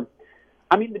sure.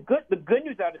 I mean, the good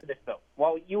news out of this, though,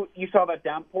 while you saw that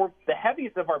downpour, the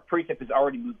heaviest of our precip has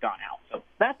already moved on out. So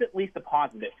that's at least a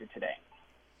positive for today.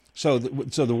 So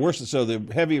the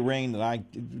heavy rain that I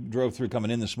drove through coming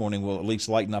in this morning will at least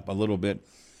lighten up a little bit.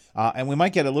 And we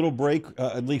might get a little break,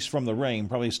 at least from the rain.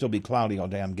 Probably still be cloudy all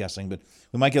day, I'm guessing. But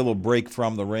we might get a little break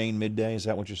from the rain midday. Is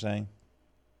that what you're saying?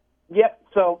 Yep.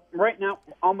 So right now,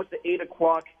 almost at 8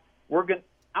 o'clock,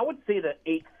 I would say the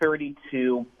 8:30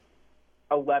 to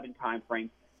 11 time frame,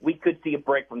 we could see a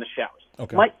break from the showers.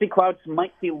 Okay. Might see clouds,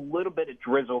 might see a little bit of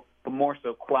drizzle, but more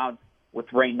so clouds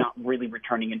with rain not really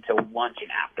returning until lunch and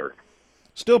after.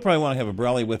 Still probably want to have a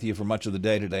brolly with you for much of the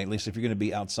day today. At least if you're going to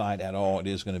be outside at all, it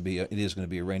is going to be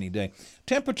a rainy day.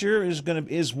 Temperature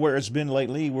is where it's been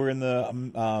lately. We're in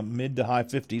the mid to high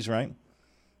 50s, right?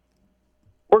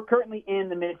 We're currently in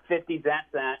the mid-50s. That's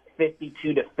that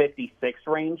 52 to 56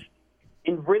 range.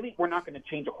 And really, we're not going to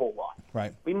change a whole lot.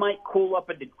 Right. We might cool up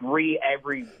a degree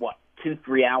every,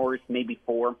 2-3 hours, maybe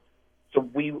 4. So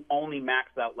we only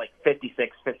max out like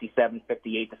 56, 57,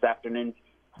 58 this afternoon.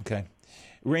 Okay.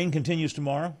 Rain continues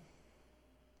tomorrow?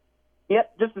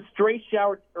 Yep, just a stray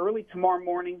shower early tomorrow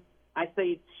morning. I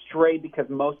say stray because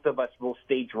most of us will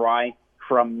stay dry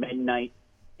from midnight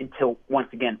until, once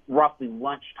again, roughly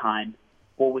lunchtime,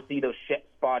 where we'll see those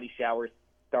spotty showers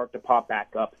start to pop back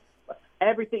up. But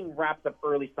everything wraps up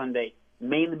early Sunday,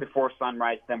 mainly before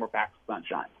sunrise, then we're back to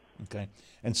sunshine. Okay.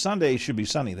 And Sunday should be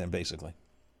sunny then, basically.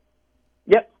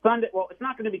 Yep, Sunday. Well, it's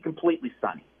not going to be completely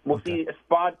sunny. We'll see a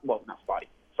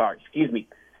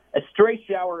stray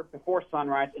shower before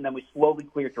sunrise, and then we slowly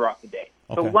clear throughout the day.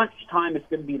 So lunchtime is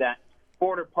going to be that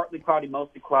border, partly cloudy,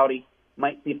 mostly cloudy.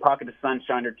 Might see a pocket of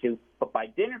sunshine or two, but by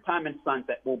dinner time and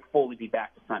sunset, we'll fully be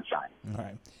back to sunshine. All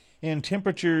right. And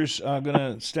temperatures are going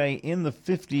to stay in the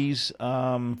 50s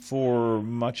for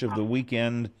much of the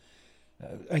weekend.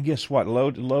 I guess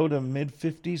low to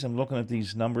mid-50s? I'm looking at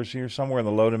these numbers here, somewhere in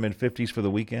the low to mid-50s for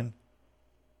the weekend.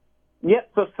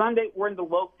 Yep, so Sunday we're in the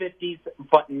low 50s,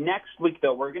 but next week,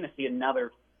 though, we're going to see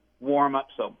another warm-up.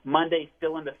 So Monday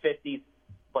still in the 50s,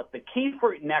 but the key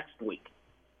for next week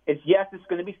is, yes, it's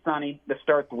going to be sunny to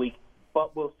start the week,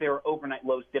 but we'll see our overnight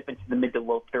lows dip into the mid to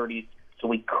low 30s. So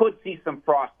we could see some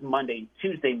frost Monday and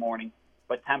Tuesday morning,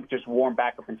 but temperatures warm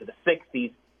back up into the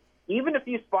 60s. Even a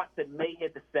few spots that may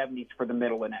hit the 70s for the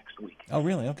middle of next week. Oh,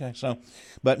 really? Okay. So,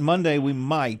 but Monday we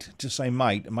might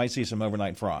see some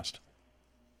overnight frost.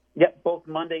 Yep, both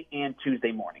Monday and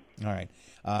Tuesday morning. All right.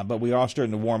 But we are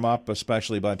starting to warm up,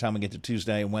 especially by the time we get to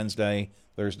Tuesday, Wednesday,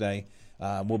 Thursday.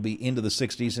 We'll be into the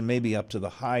 60s and maybe up to the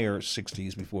higher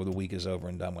 60s before the week is over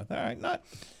and done with. All right.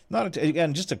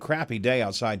 Again, just a crappy day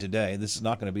outside today. This is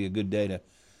not going to be a good day to,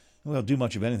 do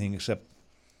much of anything except,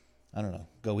 I don't know,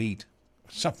 go eat.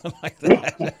 Something like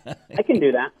that. I can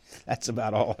do that. That's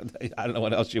about all. I don't know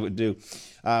what else you would do.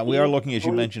 We are looking, as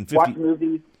you mentioned, 50. Watch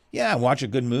movies. Yeah, watch a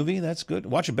good movie. That's good.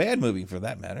 Watch a bad movie, for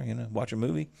that matter. Watch a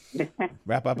movie.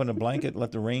 Wrap up in a blanket.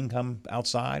 Let the rain come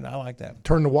outside. I like that.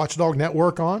 Turn the Watchdog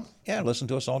network on. Yeah, listen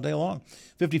to us all day long.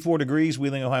 54 degrees,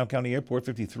 Wheeling, Ohio County Airport.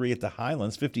 53 at the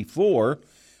Highlands. 54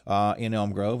 in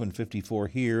Elm Grove, and 54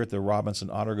 here at the Robinson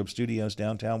Auto Group Studios,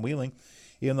 downtown Wheeling,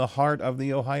 in the heart of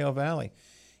the Ohio Valley.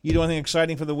 You do anything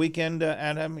exciting for the weekend,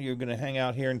 Adam? You're going to hang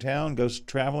out here in town, go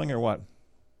traveling, or what?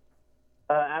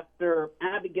 After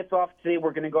Abby gets off today,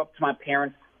 we're going to go up to my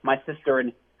parents. My sister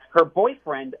and her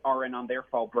boyfriend are in on their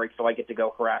fall break, so I get to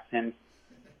go harass him.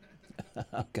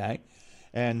 Okay.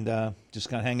 And just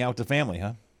kind of hang out with the family,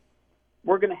 huh?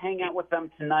 We're going to hang out with them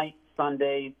tonight,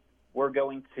 Sunday. We're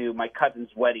going to my cousin's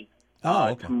wedding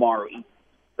tomorrow evening.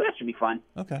 So that should be fun.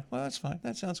 Okay. Well, that's fine.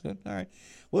 That sounds good. All right.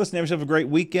 Well, listen, have yourself a great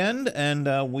weekend,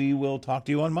 and we will talk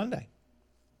to you on Monday.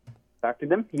 Talk to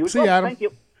them. You as See well. you, Adam. Thank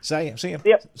you. See you.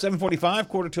 Yep. 7:45,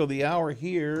 quarter till the hour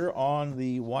here on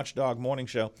the Watchdog Morning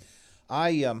Show.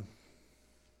 I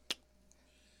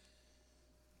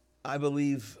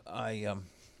believe I'm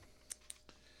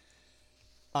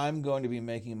going to be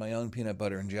making my own peanut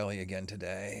butter and jelly again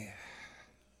today,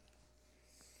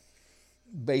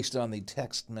 based on the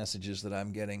text messages that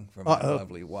I'm getting from my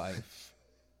lovely wife.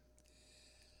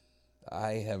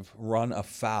 I have run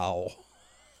afoul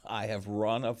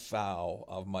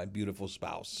of my beautiful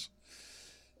spouse.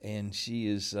 And she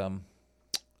is, not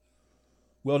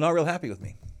real happy with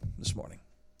me this morning.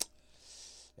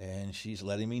 And she's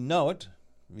letting me know it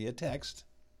via text.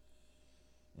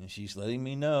 And she's letting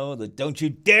me know that don't you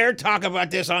dare talk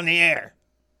about this on the air.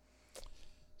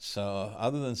 So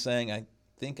other than saying I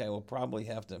think I will probably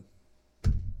have to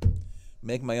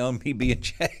make my own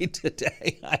PB&J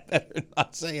today, I better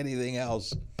not say anything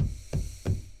else.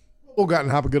 We'll go out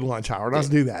and have a good lunch, Howard. Let's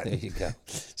do that. There you go.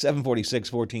 7:46,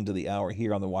 14 to the hour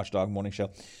here on the Watchdog Morning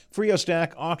Show. Frio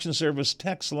Stack Auction Service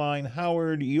text line.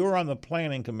 Howard, you're on the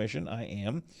Planning Commission. I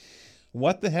am.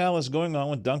 What the hell is going on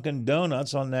with Dunkin'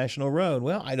 Donuts on National Road?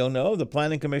 Well, I don't know. The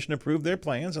Planning Commission approved their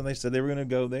plans, and they said they were going to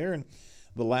go there. And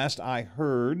the last I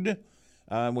heard,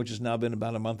 which has now been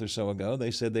about a month or so ago,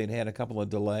 they said they'd had a couple of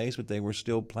delays, but they were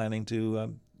still planning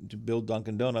to build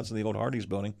Dunkin' Donuts in the old Hardee's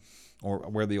building, or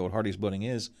where the old Hardee's building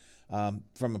is.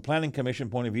 From a Planning Commission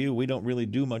point of view, we don't really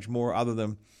do much more other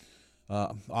than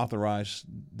authorize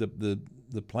the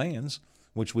plans,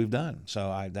 which we've done.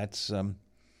 So that's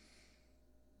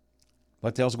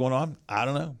what the hell's going on? I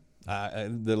don't know.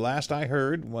 The last I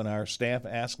heard when our staff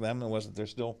asked them was that they're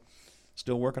still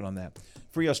working on that.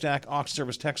 Frio Stack Auction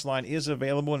Service text line is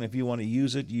available, and if you want to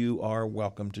use it, you are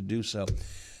welcome to do so.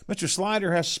 Mr.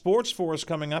 Slider has sports for us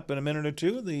coming up in a minute or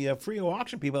two. The Frio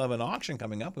auction people have an auction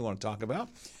coming up we want to talk about.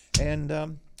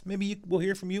 And maybe we'll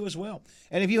hear from you as well.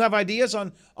 And if you have ideas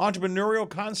on entrepreneurial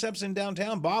concepts in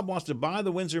downtown, Bob wants to buy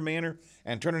the Windsor Manor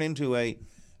and turn it into an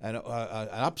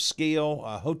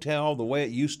upscale hotel the way it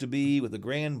used to be, with a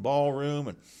grand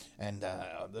ballroom and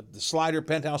the Slider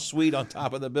penthouse suite on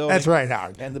top of the building. That's right,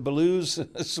 Howard. And the Belouse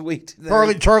suite.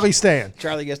 There. Charlie Stan.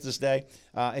 Charlie gets to stay.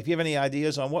 If you have any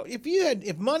ideas on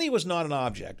if money was not an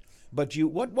object, but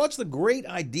what's the great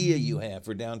idea you have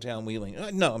for downtown Wheeling?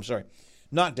 No, I'm sorry,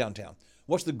 not downtown.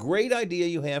 What's the great idea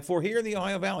you have for here in the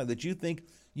Ohio Valley that you think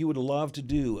you would love to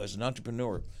do as an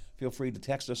entrepreneur? Feel free to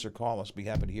text us or call us. Be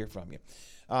happy to hear from you.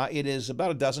 It is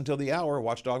about a dozen till the hour.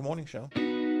 Watchdog Morning Show.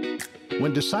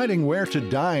 When deciding where to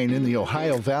dine in the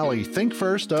Ohio Valley, think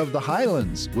first of the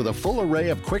Highlands, with a full array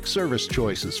of quick service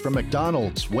choices from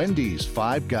McDonald's, Wendy's,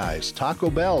 Five Guys,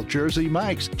 Taco Bell, Jersey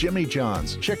Mike's, Jimmy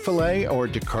John's, Chick-fil-A, or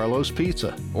DeCarlo's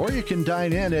Pizza. Or you can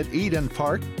dine in at Eden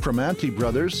Park, Primanti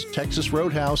Brothers, Texas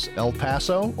Roadhouse, El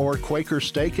Paso, or Quaker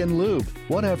Steak and Lube.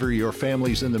 Whatever your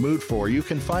family's in the mood for, you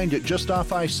can find it just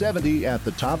off I-70 at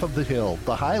the top of the hill.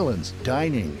 The Highlands,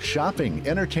 dining, shopping,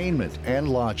 entertainment, and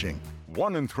lodging.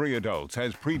 1 in 3 adults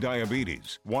has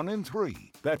prediabetes. 1 in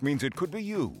 3. That means it could be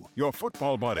you, your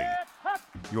football buddy,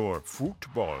 your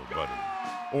football buddy,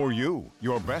 or you,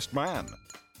 your best man,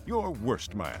 your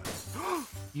worst man,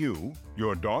 you,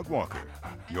 your dog walker,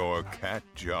 your cat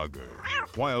jogger.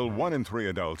 While 1 in 3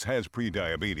 adults has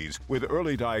prediabetes, with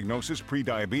early diagnosis,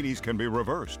 prediabetes can be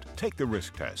reversed. Take the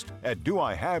risk test at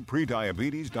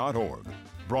doihaveprediabetes.org.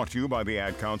 Brought to you by the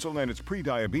Ad Council and its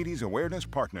prediabetes awareness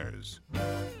partners.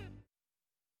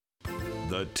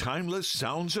 The timeless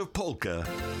sounds of polka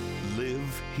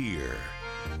live here.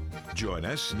 Join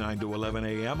us 9 to 11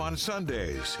 a.m. on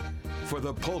Sundays for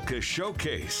the Polka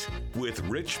Showcase with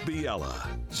Rich Biella.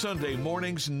 Sunday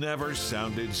mornings never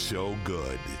sounded so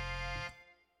good.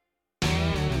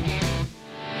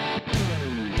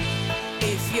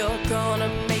 If you're gonna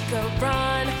make a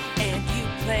run and you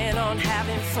plan on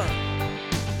having fun,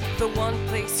 the one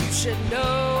place you should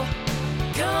know,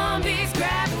 Gumby's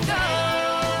Grab and Go.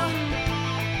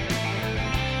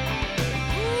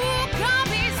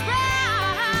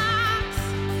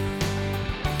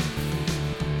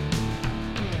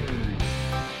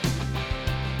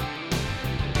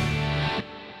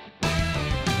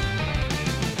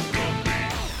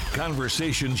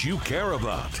 Conversations you care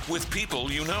about with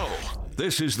people you know.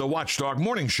 This is the Watchdog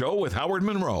Morning Show with Howard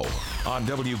Monroe on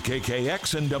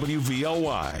WKKX and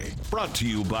WVLY. Brought to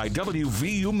you by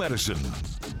WVU Medicine.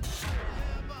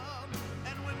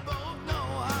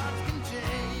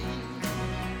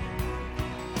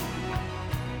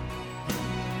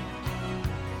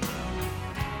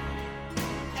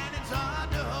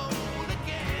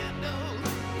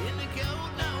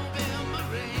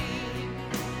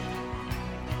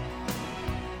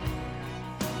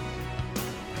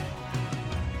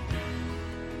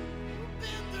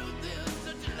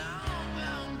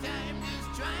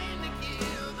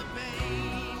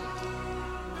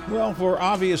 Well, for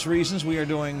obvious reasons, we are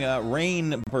doing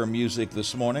rain bumper music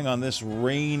this morning on this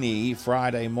rainy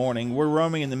Friday morning. We're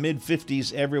roaming in the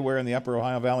mid-50s everywhere in the upper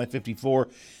Ohio Valley, 54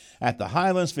 at the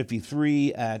Highlands,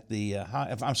 53 at the,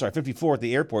 54 at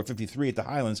the airport, 53 at the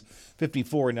Highlands,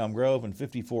 54 in Elm Grove, and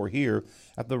 54 here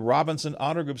at the Robinson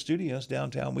Auto Group Studios,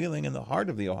 downtown Wheeling, in the heart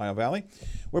of the Ohio Valley,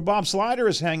 where Bob Slider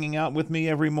is hanging out with me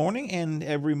every morning. And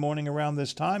every morning around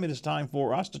this time, it is time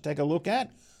for us to take a look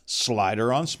at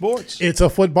Slider on Sports. It's a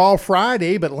football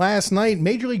Friday, but last night,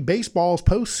 Major League Baseball's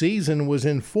postseason was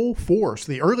in full force.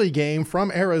 The early game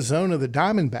from Arizona, the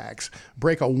Diamondbacks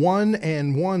break a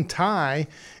 1-1 tie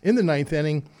in the ninth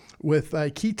inning with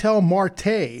Ketel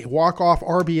Marte walk-off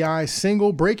RBI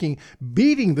single,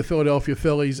 beating the Philadelphia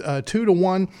Phillies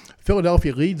 2-1.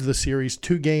 Philadelphia leads the series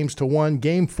 2-1.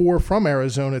 Game 4 from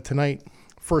Arizona tonight.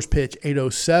 First pitch,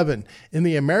 8:07. In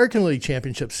the American League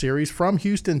Championship Series from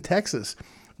Houston, Texas,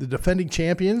 the defending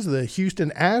champions, the Houston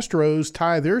Astros,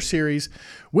 tie their series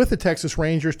with the Texas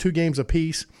Rangers 2 games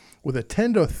apiece with a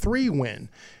 10-3 win.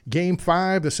 Game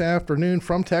 5 this afternoon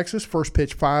from Texas, first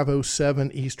pitch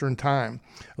 5:07 Eastern Time.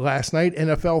 Last night,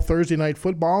 NFL Thursday Night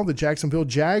Football, the Jacksonville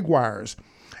Jaguars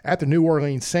at the New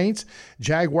Orleans Saints.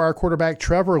 Jaguar quarterback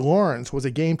Trevor Lawrence was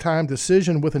a game-time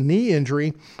decision with a knee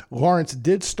injury. Lawrence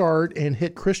did start and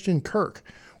hit Christian Kirk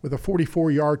with a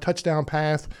 44-yard touchdown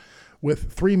pass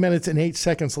with 3 minutes and 8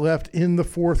 seconds left in the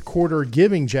fourth quarter,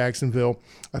 giving Jacksonville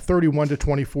a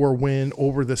 31-24 win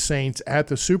over the Saints at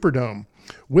the Superdome.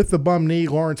 With the bum knee,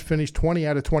 Lawrence finished 20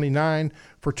 out of 29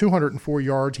 for 204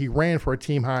 yards. He ran for a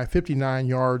team-high 59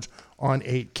 yards on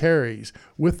 8 carries.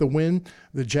 With the win,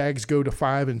 the Jags go to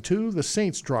 5-2. The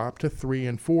Saints drop to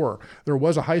 3-4. There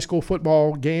was a high school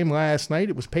football game last night.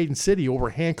 It was Payton City over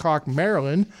Hancock,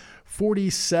 Maryland,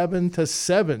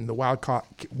 47-7. The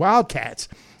Wildcats,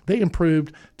 they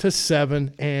improved to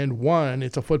 7-1.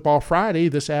 It's a Football Friday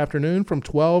this afternoon from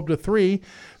 12 to 3.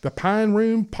 The Pine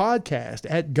Room Podcast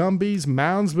at Gumby's,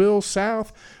 Moundsville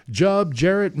South. Jub,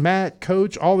 Jarrett, Matt,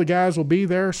 Coach, all the guys will be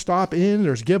there. Stop in.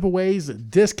 There's giveaways,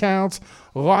 discounts,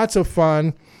 lots of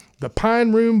fun. The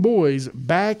Pine Room Boys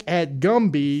back at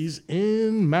Gumby's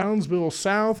in Moundsville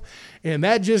South. And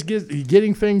that just gets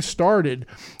getting things started.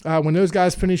 When those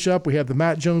guys finish up, we have the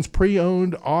Matt Jones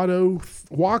pre-owned auto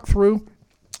walkthrough.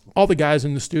 All the guys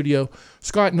in the studio,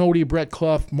 Scott Nolde, Brett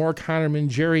Clough, Mark Heinerman,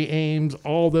 Jerry Ames,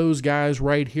 all those guys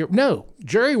right here. No,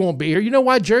 Jerry won't be here. You know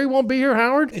why Jerry won't be here,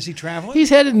 Howard? Is he traveling? He's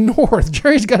headed north.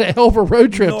 Jerry's got a hell of a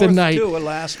road trip tonight. North to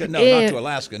Alaska. No, not to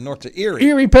Alaska. North to Erie.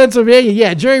 Erie, Pennsylvania.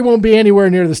 Yeah, Jerry won't be anywhere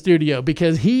near the studio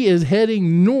because he is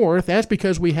heading north. That's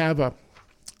because we have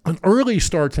an early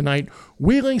start tonight.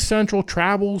 Wheeling Central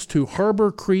travels to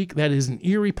Harbor Creek. That is in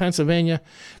Erie, Pennsylvania.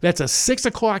 That's a 6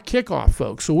 o'clock kickoff,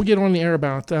 folks. So we'll get on the air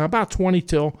about 20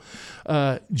 till.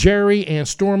 Jerry and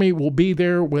Stormy will be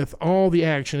there with all the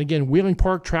action. Again, Wheeling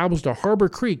Park travels to Harbor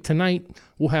Creek. Tonight,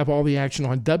 we'll have all the action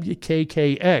on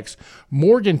WKKX.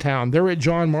 Morgantown, they're at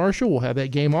John Marshall. We'll have that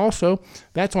game also.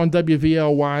 That's on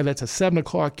WVLY. That's a 7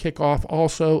 o'clock kickoff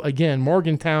also. Again,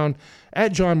 Morgantown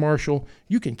at John Marshall.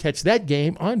 You can catch that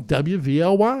game on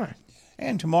WVLY.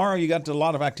 And tomorrow you got a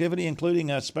lot of activity, including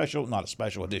a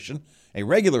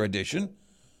regular edition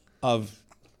of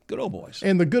Good Old Boys.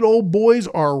 And the Good Old Boys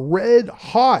are red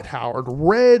hot, Howard.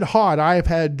 Red hot. I have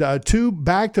had 2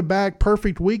 back-to-back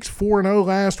perfect weeks, 4-0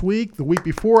 last week. The week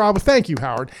before thank you,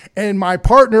 Howard. And my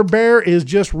partner, Bear, is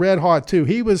just red hot, too.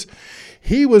 He was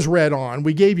red on.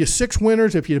 We gave you 6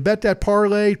 winners. If you bet that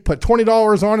parlay, put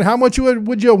 $20 on it. How much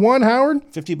would you have won,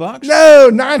 Howard? $50? No,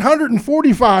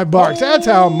 $945. That's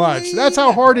how much. That's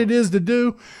how hard it is to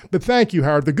do. But thank you,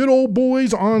 Howard. The Good Old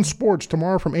Boys on sports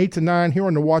tomorrow from 8 to 9 here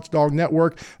on the Watchdog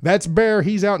Network. That's Bear.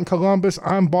 He's out in Columbus.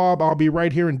 I'm Bob. I'll be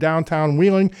right here in downtown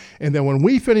Wheeling. And then when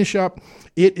we finish up,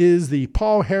 it is the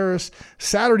Paul Harris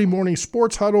Saturday Morning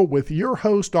Sports Huddle with your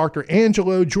host, Dr.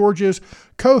 Angelo Georges,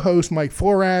 co-host Mike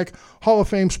Florak, Hall of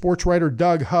Fame sports writer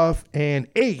Doug Huff, and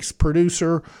ace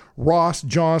producer Ross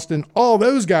Johnston. All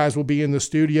those guys will be in the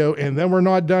studio, and then we're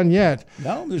not done yet.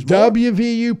 No, there's more.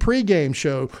 WVU pregame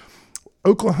show.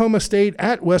 Oklahoma State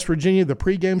at West Virginia. The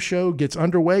pregame show gets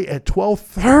underway at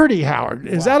 12:30, Howard.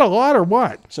 Is that a lot or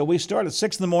what? So we start at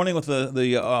 6 in the morning with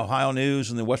the Ohio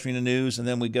News and the West Virginia News, and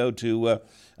then we go to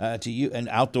you and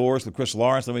outdoors with Chris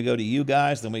Lawrence. Then we go to you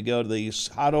guys. Then we go to the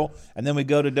huddle, and then we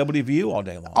go to WVU all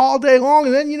day long. All day long,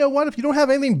 and then you know what? If you don't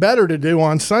have anything better to do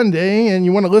on Sunday and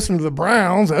you want to listen to the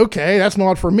Browns, okay, that's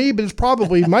not for me, but it's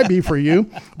probably might be for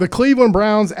you. The Cleveland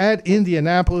Browns at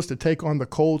Indianapolis to take on the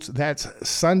Colts. That's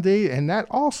Sunday, and that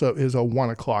also is a 1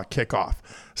 o'clock kickoff.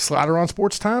 Slatter on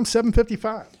Sports Time,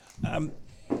 7:55.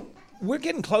 We're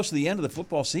getting close to the end of the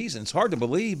football season. It's hard to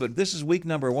believe, but this is week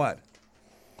number what?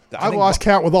 I lost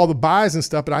count with all the buys and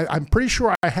stuff, but I'm pretty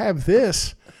sure I have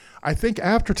this. I think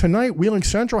after tonight, Wheeling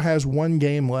Central has 1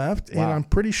 game left, and I'm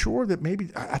pretty sure that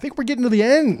I think we're getting to the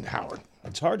end, Howard.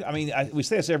 It's hard. I mean, we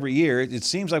say this every year. It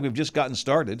seems like we've just gotten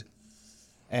started,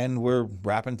 and we're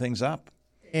wrapping things up.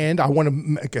 And I want to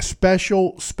make a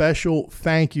special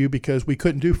thank you because we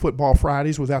couldn't do Football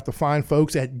Fridays without the fine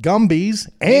folks at Gumby's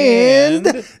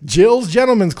and Jill's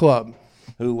Gentlemen's Club,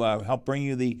 who help bring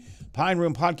you the Pine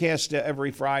Room Podcast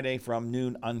every Friday from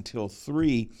noon until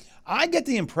 3. I get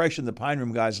the impression the Pine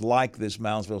Room guys like this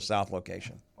Moundsville South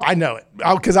location. I know it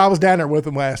because I was down there with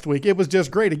them last week. It was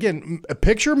just great. Again,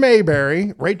 picture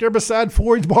Mayberry right there beside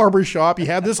Floyd's Barber Shop. You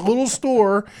have this little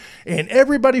store, and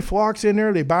everybody flocks in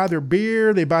there. They buy their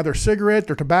beer, they buy their cigarette,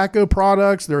 their tobacco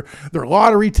products, their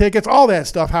lottery tickets, all that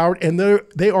stuff, Howard. And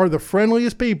they are the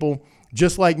friendliest people,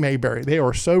 just like Mayberry. They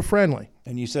are so friendly.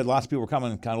 And you said lots of people were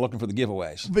coming kind of looking for the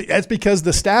giveaways. But that's because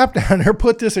the staff down there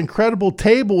put this incredible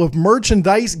table of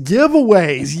merchandise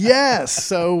giveaways. Yes.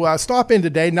 So stop in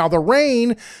today. Now, the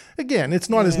rain, again, it's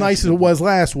not as nice as it was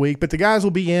last week, but the guys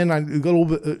will be in a little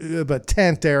bit of a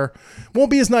tent there. Won't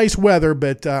be as nice weather,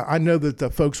 but I know that the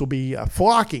folks will be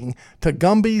flocking to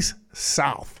Gumby's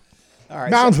South. All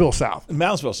right, Moundsville South.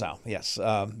 Moundsville South, yes.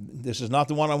 This is not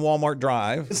the one on Walmart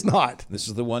Drive. It's not. This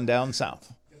is the one down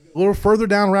south. A little further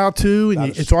down Route 2,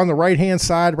 and it's on the right-hand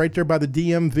side, right there by the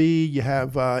DMV. You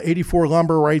have 84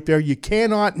 Lumber right there. You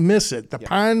cannot miss it. The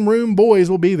Pine Room Boys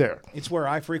will be there. It's where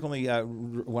I frequently,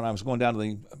 when I was going down to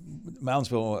the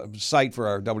Moundsville site for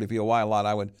our WVOY a lot,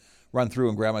 I would run through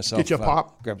and grab myself. Get you a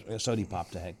pop? Grab a sody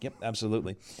pop to heck. Yep,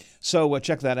 absolutely. So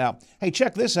check that out. Hey,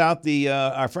 check this out.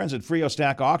 Our friends at Frio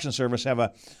Stack Auction Service have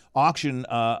a auction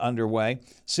underway.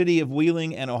 City of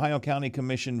Wheeling and Ohio County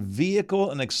Commission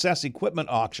Vehicle and Access Equipment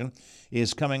Auction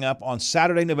is coming up on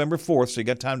Saturday, November 4th, so you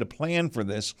got time to plan for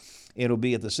this. It'll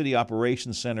be at the City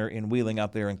Operations Center in Wheeling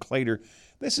out there in Clater.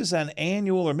 This is an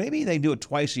annual, or maybe they do it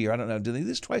twice a year. I don't know. Do they do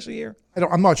this twice a year?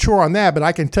 I'm not sure on that, but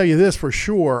I can tell you this for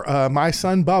sure. My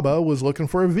son Bubba was looking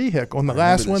for a vehicle, and the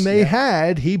last one they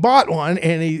had, he bought one,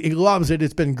 and he loves it.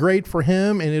 It's been great for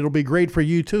him, and it'll be great for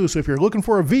you too. So if you're looking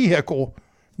for a vehicle,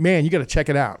 man, you got to check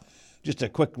it out. Just a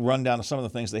quick rundown of some of the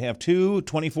things they have. 2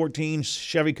 2014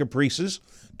 Chevy Caprices,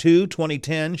 2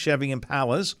 2010 Chevy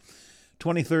Impalas,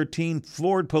 2013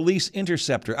 Ford Police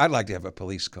Interceptor. I'd like to have a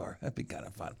police car. That'd be kind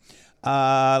of fun.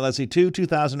 Let's see, 2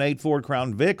 2008 Ford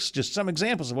Crown Vics. Just some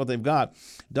examples of what they've got.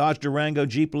 Dodge Durango,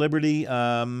 Jeep Liberty,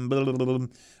 some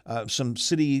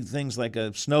city things like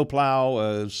a snowplow,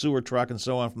 a sewer truck, and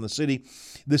so on from the city.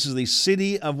 This is the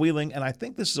City of Wheeling, and I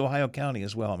think this is Ohio County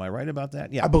as well. Am I right about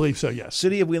that? Yeah. I believe so, yes.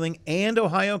 City of Wheeling and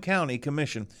Ohio County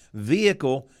Commission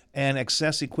Vehicle and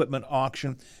Access Equipment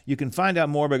Auction. You can find out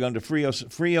more by going to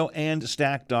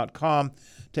frioandstack.com.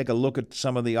 Take a look at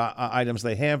some of the items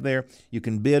they have there. You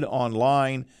can bid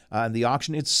online. The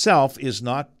auction itself is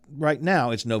not right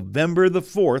now. It's November the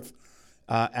 4th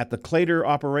at the Clater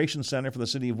Operations Center for the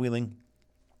City of Wheeling,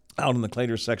 out in the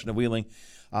Clater section of Wheeling.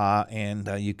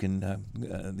 You can,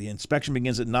 the inspection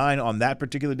begins at 9 on that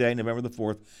particular day, November the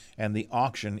 4th, and the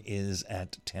auction is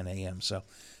at 10 a.m. So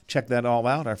check that all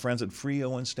out, our friends at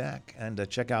Frio and Stack, and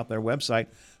check out their website,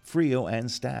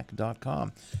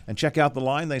 frioandstack.com. And check out the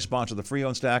line they sponsor, the Frio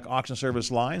and Stack auction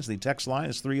service lines. The text line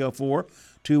is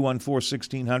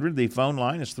 304-214-1600. The phone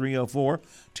line is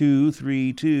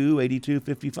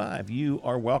 304-232-8255. You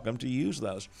are welcome to use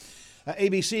those.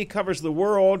 ABC covers the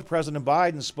world. President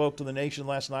Biden spoke to the nation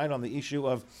last night on the issue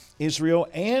of Israel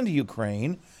and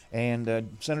Ukraine. And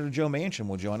Senator Joe Manchin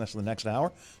will join us in the next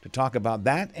hour to talk about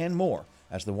that and more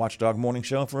as the Watchdog Morning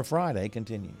Show for Friday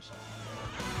continues.